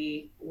should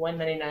be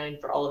 $1.99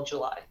 for all of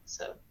July.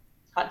 So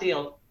hot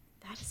deal.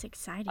 That is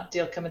exciting. Hot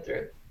deal coming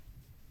through.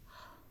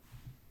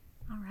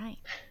 All right.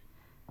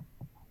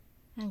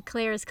 And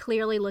Claire is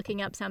clearly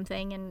looking up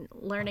something and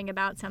learning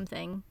about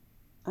something.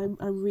 I'm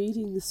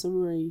reading the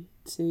summary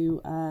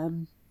to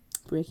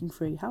Breaking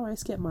Free: How I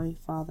Escaped My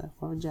Father,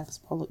 Warren Jeffs'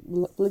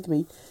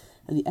 Polygamy,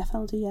 and the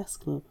FLDS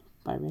Club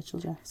by Rachel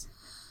Jeffs.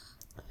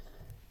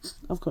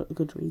 I've got the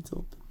Goodreads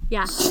up.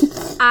 Yeah,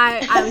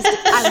 I was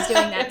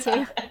doing that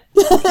too.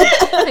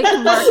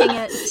 Like marking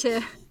it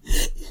to.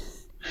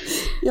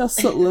 You're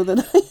subtler than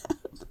I am.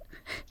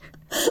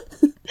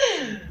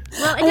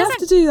 Well, I have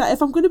to do that.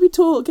 If I'm going to be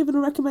given a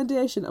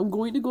recommendation, I'm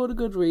going to go to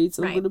Goodreads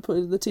and I'm going to put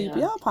it in the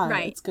TBR pile.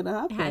 Right. It's going to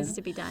happen. It has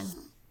to be done.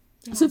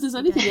 So if there's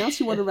anything else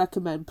you want to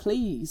recommend,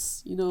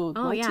 please. My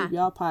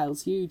TBR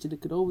pile's huge and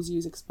it could always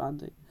use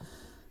expanding.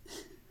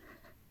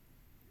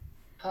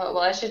 Oh,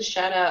 well, I should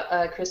shout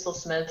out Crystal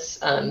Smith's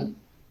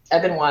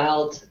Ebon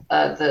Wild.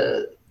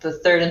 The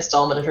third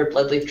installment of her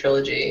Bloodleaf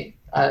trilogy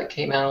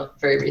came out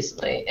very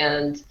recently,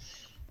 and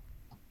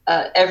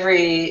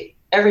every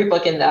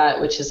book in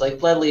that, which is like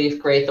Bloodleaf,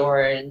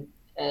 Greythorn,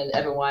 and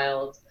Ebon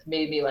Wild,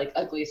 made me like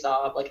ugly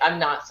sob. Like, I'm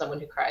not someone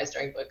who cries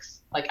during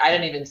books. Like, I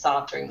didn't even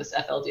sob during this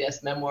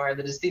FLDS memoir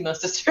that is the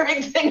most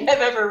disturbing thing I've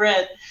ever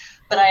read.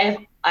 But I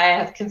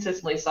have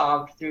consistently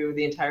sobbed through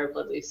the entire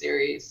Bloodleaf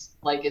series.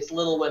 Like, it's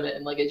Little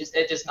Women. Like, it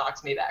just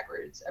knocks me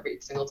backwards every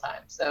single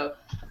time. So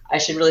I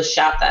should really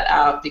shout that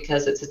out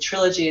because it's a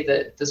trilogy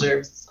that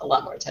deserves a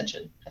lot more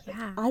attention, I think.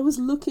 Yeah. I was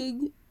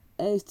looking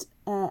at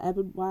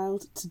Ebon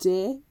Wild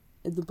today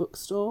in the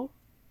bookstore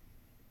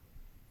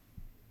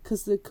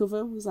because the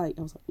cover was like,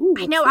 I was like, ooh,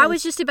 I know, this? I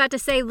was just about to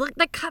say, look,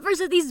 the covers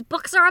of these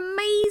books are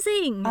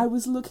amazing. I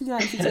was looking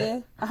at it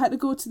today. I had to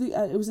go to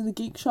it was in the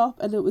geek shop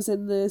and it was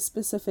in the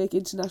specific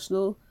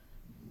international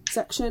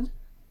section.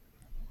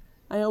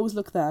 I always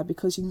look there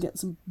because you can get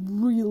some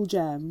real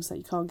gems that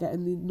you can't get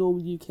in the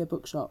normal UK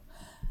bookshop.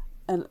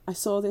 And I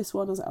saw this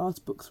one, I was like, oh, it's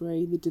book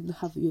 3, and they didn't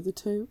have the other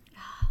 2.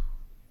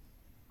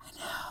 I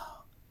know.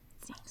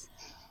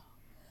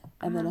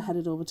 And then I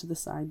headed over to the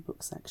signed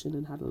book section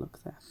and had a look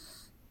there.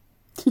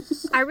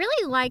 I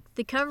really liked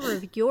the cover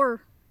of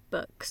your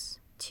books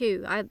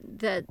too.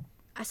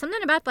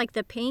 Something about like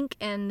the pink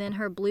and then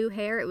her blue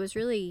hair. It was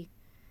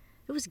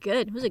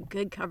good. It was a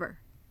good cover.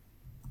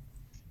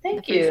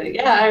 Thank you.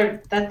 Yeah,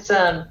 that's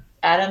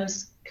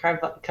Adams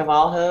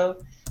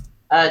Cavalho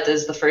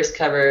does the first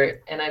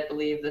cover, and I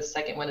believe the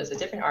second one is a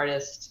different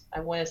artist. I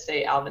want to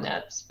say Alvin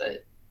Epps,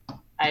 but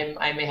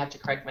I may have to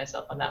correct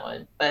myself on that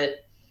one.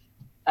 But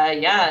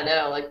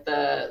like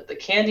the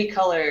candy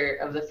color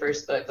of the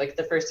first book, like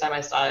the first time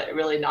I saw it, it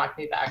really knocked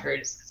me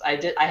backwards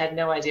because I had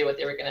no idea what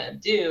they were gonna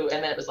do,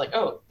 and then it was like,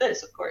 oh,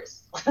 this, of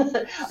course,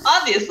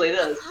 obviously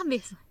this.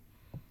 Obviously.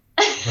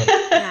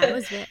 Yeah,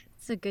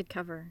 it's a good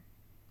cover.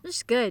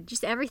 It's good,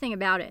 just everything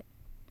about it.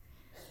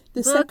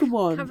 The Book, second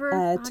one,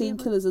 cover, Teen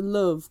Killers in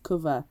Love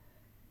cover.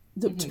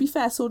 To be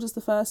fair, so does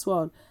the first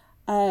one.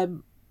 At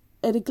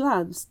a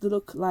glance, they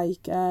look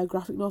like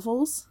graphic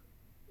novels.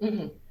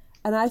 Mm-hmm.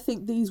 And I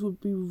think these would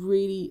be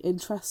really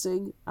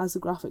interesting as a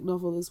graphic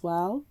novel as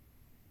well.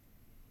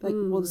 Like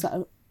ones that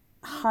are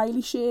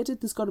highly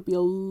shaded. There's got to be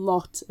a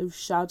lot of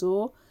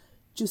shadow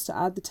just to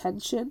add the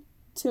tension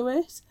to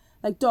it.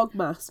 Like Dog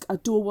Mask, I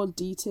don't want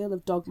detail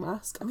of Dog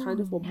Mask. I kind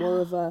of want more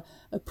of a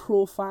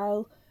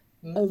profile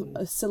of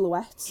a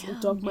silhouette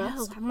of Dog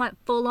Mask. I want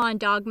full-on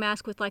Dog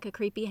Mask with like a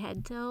creepy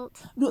head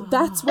tilt. No,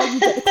 that's when you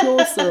get the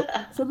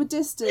close-up. From a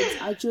distance,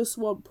 I just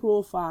want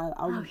profile.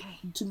 I want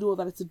to know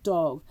that it's a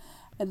dog.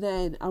 And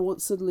then I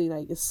want suddenly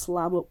like a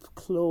slam up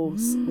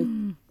close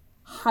with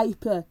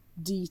hyper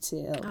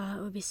detail. Oh,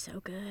 it would be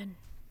so good.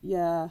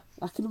 Yeah,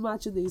 I can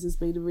imagine these as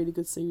being a really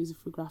good series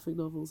for graphic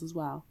novels as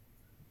well.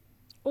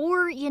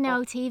 Or,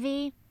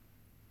 TV.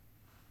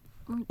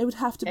 It would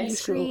have to be a show, a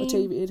Screen.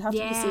 TV. It'd have to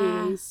be a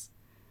series.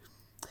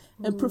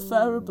 And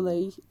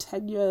preferably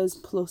 10 years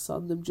plus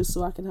on them, just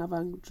so I can have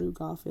Andrew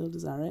Garfield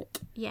as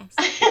Eric. Yes.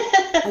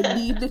 I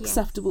need an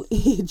acceptable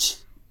age.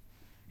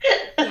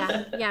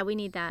 Yeah, we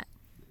need that.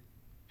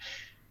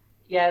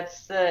 Yeah,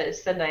 it's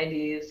the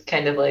 90s,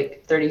 kind of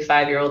like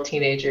 35-year-old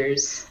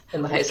teenagers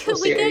in the high school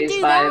We series could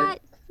do vibe. that.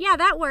 Yeah,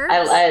 that works.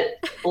 I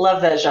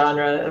love that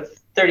genre of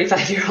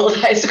 35-year-old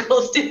high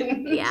school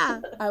students.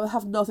 Yeah. I will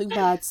have nothing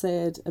bad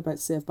said about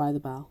Saved by the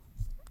Bell.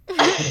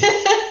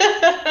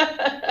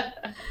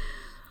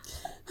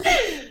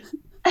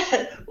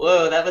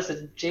 Whoa, that was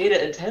a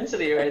Jada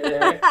intensity right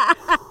there.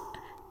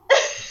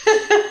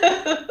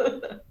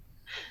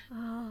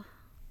 Oh.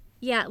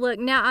 Yeah, look,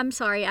 now I'm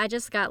sorry. I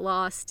just got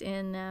lost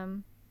in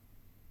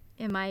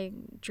my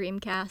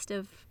dreamcast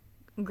of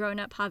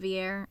grown-up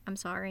Javier. I'm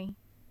sorry.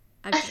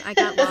 I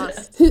got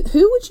lost.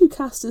 Who would you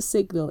cast as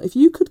Signal? If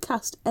you could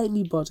cast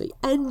anybody,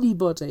 and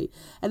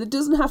it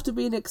doesn't have to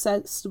be an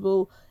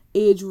accessible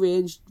age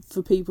range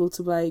for people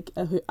to like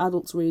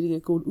adults reading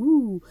it going,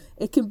 ooh,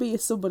 it can be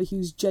somebody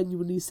who's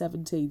genuinely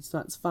 17, so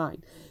that's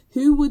fine.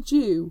 Who would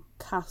you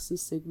cast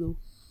as Signal?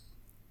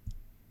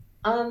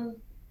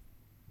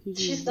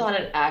 She's not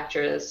an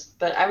actress,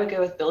 but I would go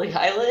with Billie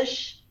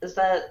Eilish. Is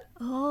that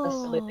a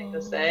silly thing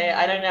to say?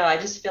 I don't know. I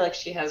just feel like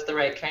she has the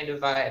right kind of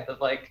vibe of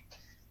like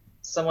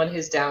someone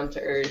who's down to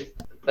earth,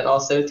 but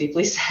also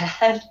deeply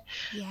sad.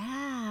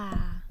 Yeah.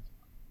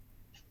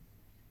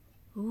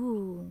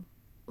 Ooh,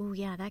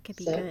 yeah, that could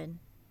be good.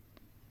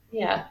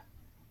 Yeah.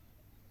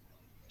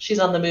 She's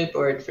on the mood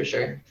board for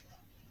sure.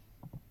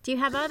 Do you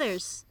have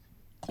others?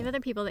 Do you have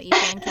other people that you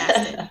fan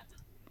casted?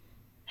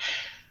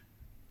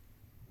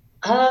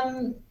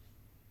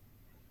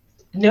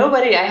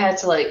 Nobody. I had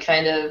to like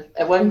kind of,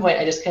 at one point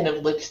I just kind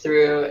of looked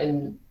through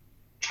and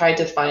tried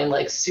to find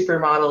like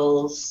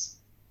supermodels,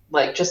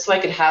 like just so I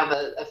could have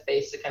a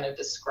face to kind of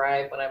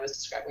describe when I was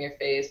describing your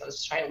face. I was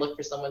just trying to look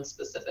for someone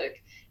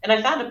specific. And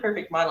I found a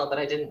perfect model, but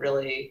I didn't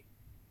really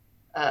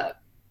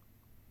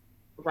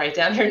write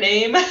down her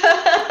name.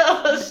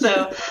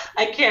 So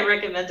I can't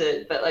recommend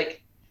it, but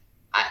like,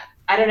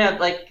 I don't know,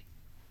 like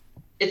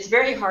it's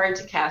very hard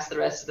to cast the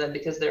rest of them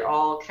because they're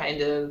all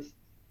kind of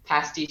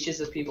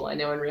pastiches of people I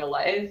know in real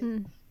life.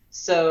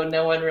 So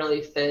no one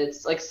really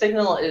fits. Like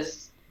Signal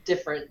is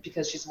different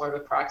because she's more of a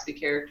proxy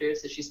character,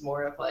 so she's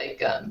more of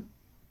like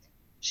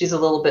she's a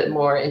little bit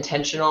more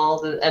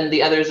intentional, and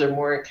the others are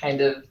more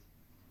kind of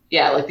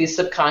like these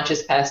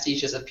subconscious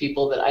pastiches of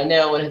people that I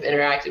know and have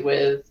interacted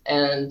with.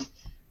 And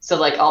so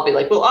like I'll be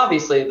like, well,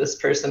 obviously this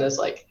person is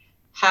like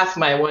half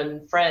my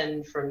one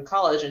friend from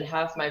college and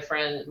half my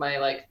friend, my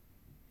like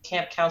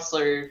camp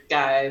counselor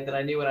guy that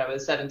I knew when I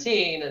was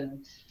 17,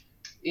 and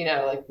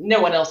like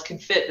no one else can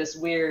fit this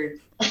weird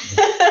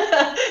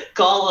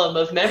golem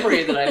of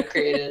memory that I've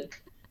created.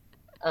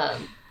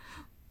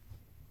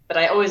 But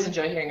I always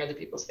enjoy hearing other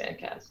people's fan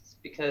casts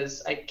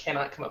because I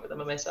cannot come up with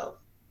them myself.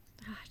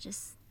 Oh,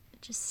 just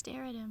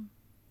stare at him.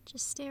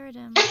 Just stare at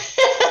him. Look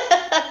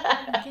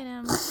at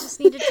him. Just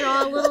need to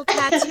draw a little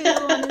tattoo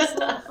on his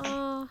little.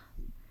 Oh,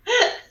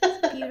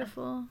 it's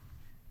beautiful.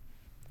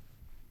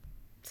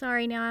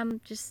 Sorry, now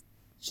I'm just.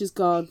 She's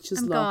gone.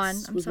 She's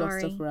lost. I'm We've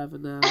sorry. lost her forever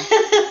now.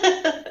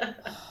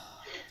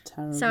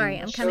 Terrible. Sorry,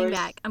 I'm coming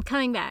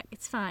back.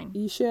 It's fine. Are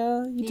you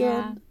sure? You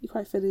done? You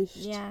quite finished?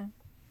 Yeah.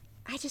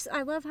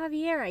 I love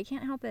Javier. I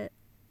can't help it.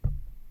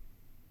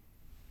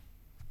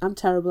 I'm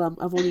terrible.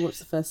 I've only watched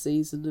the first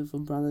season of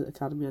Umbrella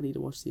Academy. I need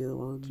to watch the other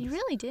ones. You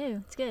really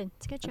do. It's good.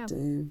 It's a good show. I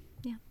do.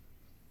 Yeah.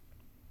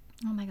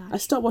 Oh my gosh. I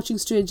stopped watching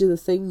Stranger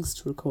Things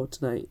to record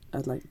tonight,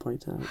 I'd like to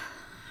point out.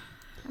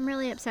 I'm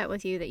really upset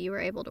with you that you were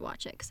able to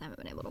watch it because I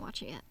haven't been able to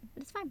watch it yet.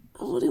 But it's fine.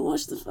 I've only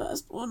watched the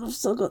first one. I've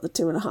still got the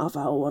 2.5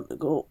 hour one to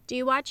go. Do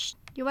you watch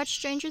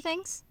Stranger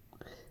Things?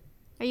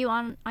 Are you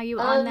on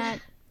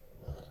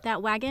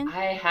that wagon?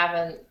 I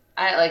haven't.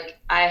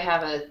 I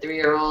have a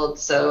 3-year-old,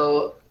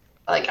 so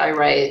like I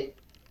write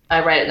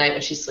at night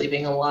when she's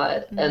sleeping a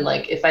lot. Mm-hmm. And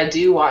like if I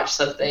do watch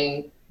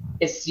something,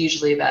 it's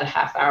usually about a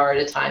half hour at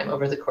a time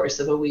over the course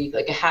of a week,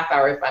 like a half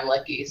hour if I'm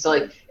lucky. So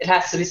like it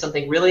has to be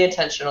something really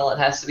intentional. It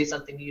has to be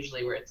something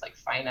usually where it's like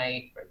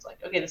finite, where it's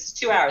like, okay, this is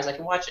 2 hours. I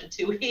can watch it in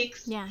 2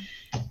 weeks. Yeah.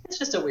 It's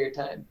just a weird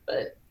time,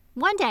 but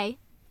one day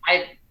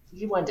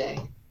you'll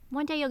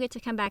get to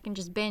come back and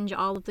just binge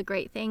all of the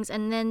great things.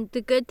 And then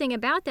the good thing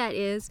about that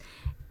is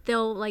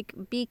they'll like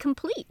be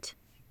complete.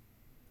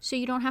 So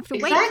you don't have to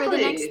wait for the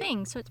next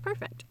thing. So it's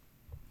perfect.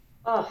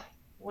 Oh,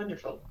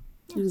 wonderful.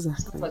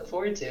 Exactly. Look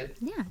forward to.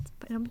 Yeah,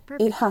 it'll be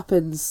perfect. It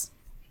happens.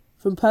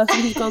 From a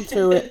person who's gone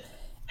through it,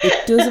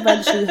 it does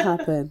eventually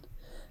happen.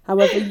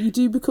 However, you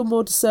do become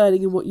more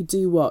discerning in what you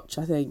do watch,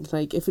 I think.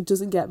 Like, if it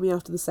doesn't get me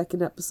after the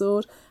second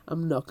episode,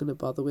 I'm not going to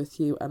bother with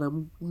you, and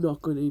I'm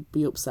not going to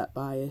be upset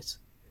by it.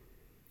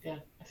 Yeah,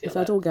 I feel If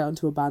that. I don't get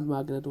onto a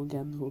bandwagon, I don't get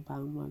onto a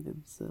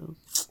bandwagon, so...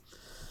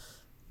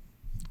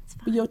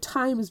 But your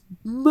time is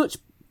much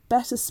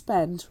better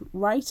spent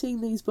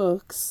writing these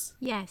books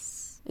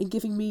Yes. and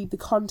giving me the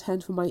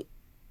content for my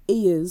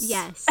ears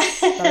Yes.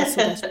 that I so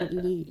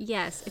desperately need.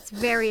 Yes, it's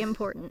very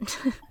important.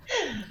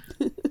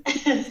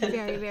 It's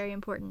very, very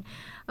important.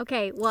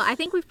 Okay, well, I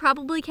think we've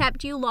probably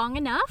kept you long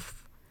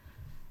enough.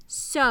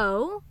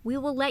 So we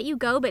will let you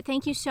go, but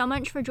thank you so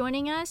much for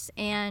joining us.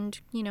 And,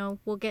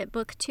 we'll get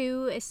book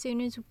 2 as soon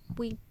as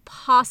we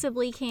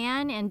possibly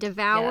can and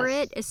devour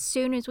it as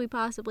soon as we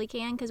possibly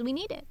can because we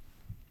need it.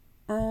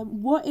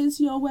 What is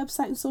your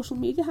website and social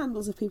media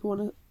handles if people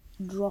want to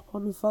drop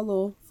on and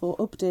follow for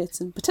updates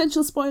and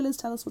potential spoilers?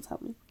 Tell us what's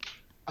happening.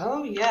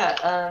 Oh,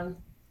 yeah.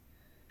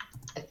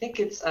 I think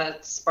it's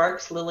at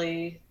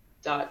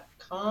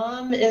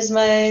sparkslily.com is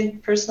my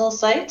personal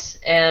site.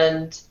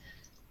 And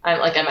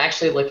I'm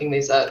actually looking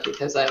these up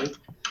because I'm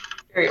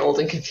very old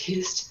and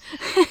confused.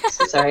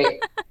 So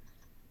sorry.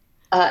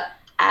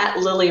 At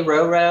Lily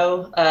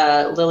Roro.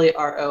 Lily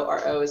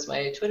RORO is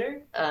my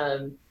Twitter.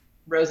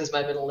 Rose is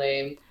my middle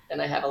name.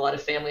 And I have a lot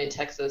of family in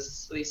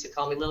Texas who used to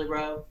call me Lily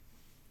Rowe.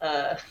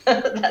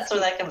 That's where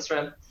that comes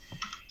from.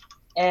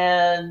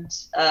 And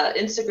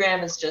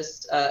Instagram is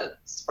just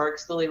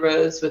Sparks Lily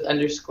Rose with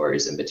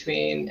underscores in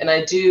between. And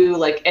I do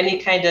any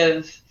kind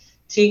of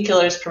Teen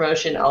Killers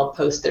promotion, I'll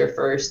post there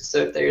first.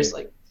 So if there's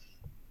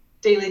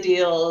daily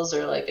deals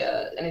or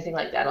anything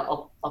like that,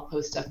 I'll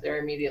post stuff there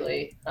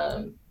immediately.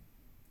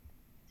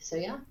 So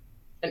yeah,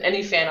 and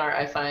any fan art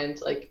I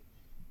find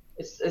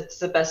it's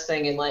the best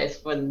thing in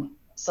life when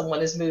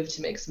someone is moved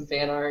to make some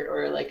fan art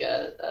or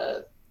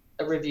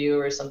a review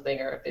or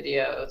something or a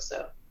video.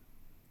 So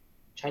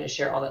trying to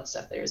share all that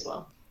stuff there as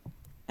well.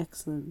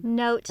 Excellent.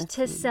 Note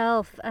to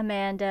self,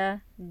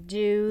 Amanda,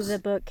 do the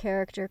book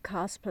character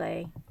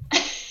cosplay.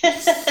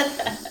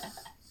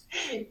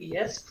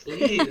 Yes,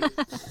 please.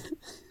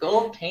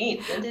 Gold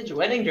paint, vintage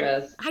wedding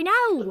dress. I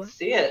know. Let's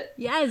see it.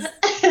 Yes,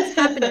 it's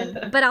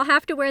happening. But I'll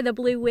have to wear the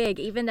blue wig,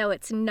 even though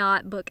it's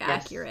not book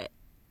accurate,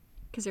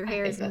 because her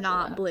hair is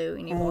not blue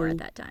anymore at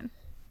that time.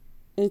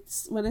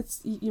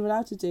 You're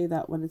allowed to do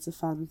that when it's a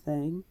fan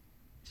thing.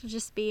 It'll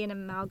just be an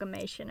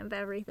amalgamation of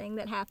everything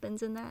that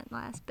happens in that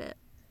last bit.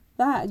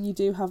 That, and you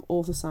do have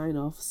author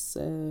sign-offs,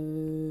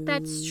 so...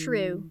 That's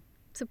true.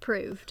 It's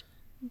approved.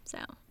 So.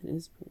 It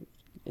is approved.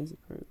 It is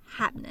approved.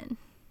 Happening.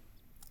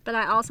 But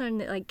I also,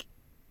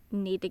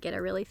 need to get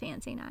a really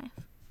fancy knife.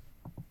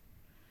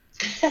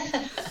 Well,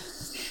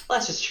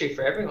 that's just true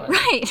for everyone.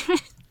 Right.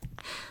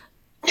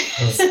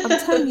 I'm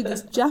telling you,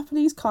 these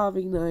Japanese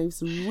carving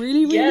knives are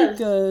really, really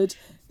good.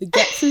 They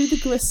get through the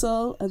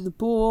gristle and the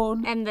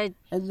bone. And the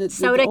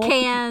soda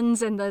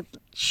cans and the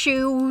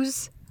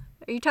shoes.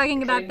 Are you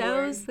talking about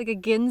those? Like a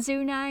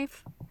Ginzu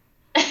knife?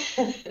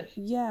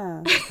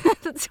 Yeah.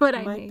 That's what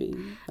I might mean.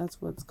 be.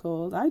 That's what it's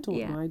called. I don't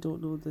know. I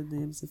don't know the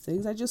names of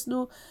things. I just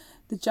know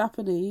the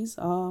Japanese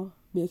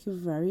make a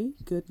very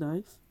good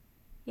knife.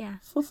 Yeah.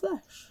 For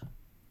flesh.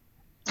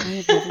 I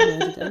have never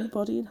murdered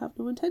anybody and have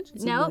no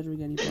intentions of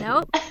murdering anybody.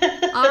 Nope.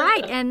 All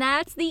right, and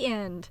that's the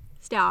end.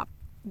 Stop.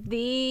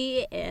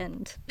 The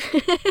end.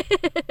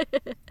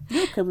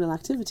 No criminal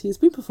activity has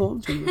been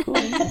performed during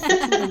recording of the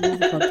Fiction Hangover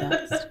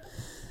podcast.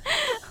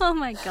 Oh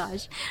my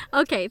gosh.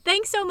 Okay,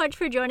 thanks so much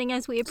for joining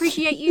us. We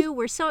appreciate you.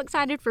 We're so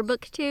excited for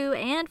book 2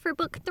 and for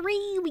book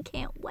 3. We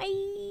can't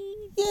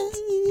wait.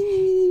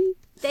 Yay!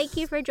 Thank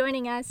you for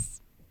joining us.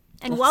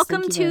 And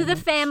welcome to the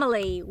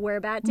family. We're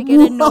about to get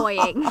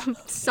annoying.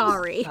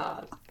 Sorry.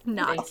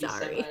 Not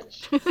sorry. Thank you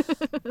so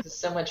much. This is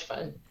so much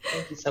fun.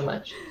 Thank you so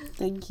much.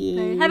 Thank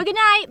you. Have a good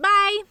night.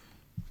 Bye.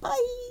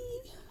 Bye.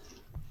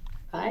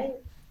 Bye.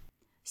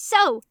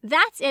 So,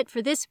 that's it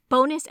for this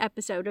bonus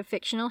episode of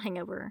Fictional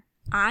Hangover.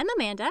 I'm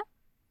Amanda.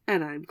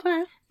 And I'm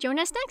Claire. Join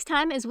us next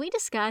time as we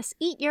discuss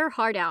Eat Your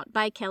Heart Out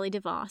by Kelly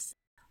DeVos.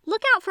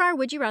 Look out for our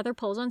Would You Rather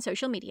polls on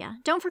social media.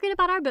 Don't forget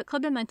about our book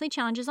club and monthly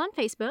challenges on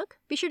Facebook.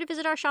 Be sure to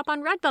visit our shop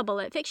on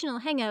Redbubble at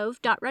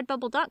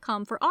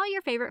fictionalhangover.redbubble.com for all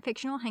your favorite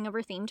Fictional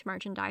Hangover themed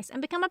merchandise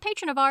and become a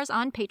patron of ours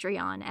on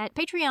Patreon at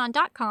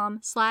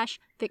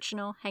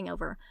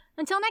patreon.com/fictionalhangover.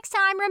 Until next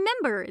time,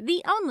 remember,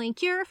 the only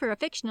cure for a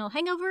fictional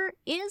hangover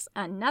is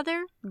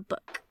another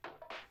book.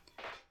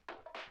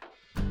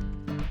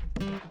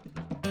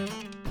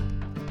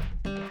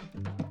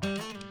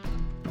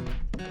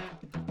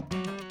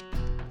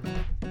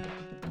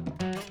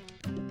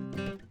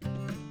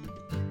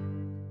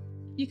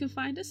 You can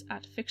find us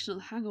at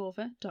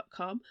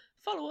fictionalhangover.com,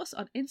 follow us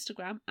on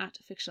Instagram at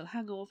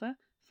fictionalhangover,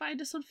 Find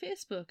us on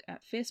Facebook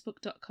at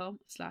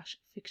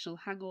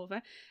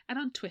facebook.com/fictionalhangover and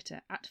on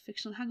Twitter at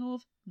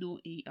fictionalhangover, no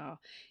ER.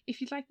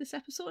 If you'd like this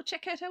episode,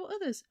 check out our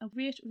others and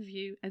rate,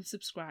 review and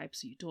subscribe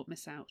so you don't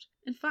miss out.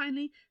 And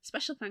finally,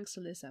 special thanks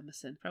to Liz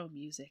Emerson for our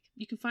music.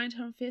 You can find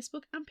her on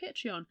Facebook and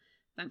Patreon.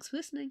 Thanks for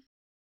listening.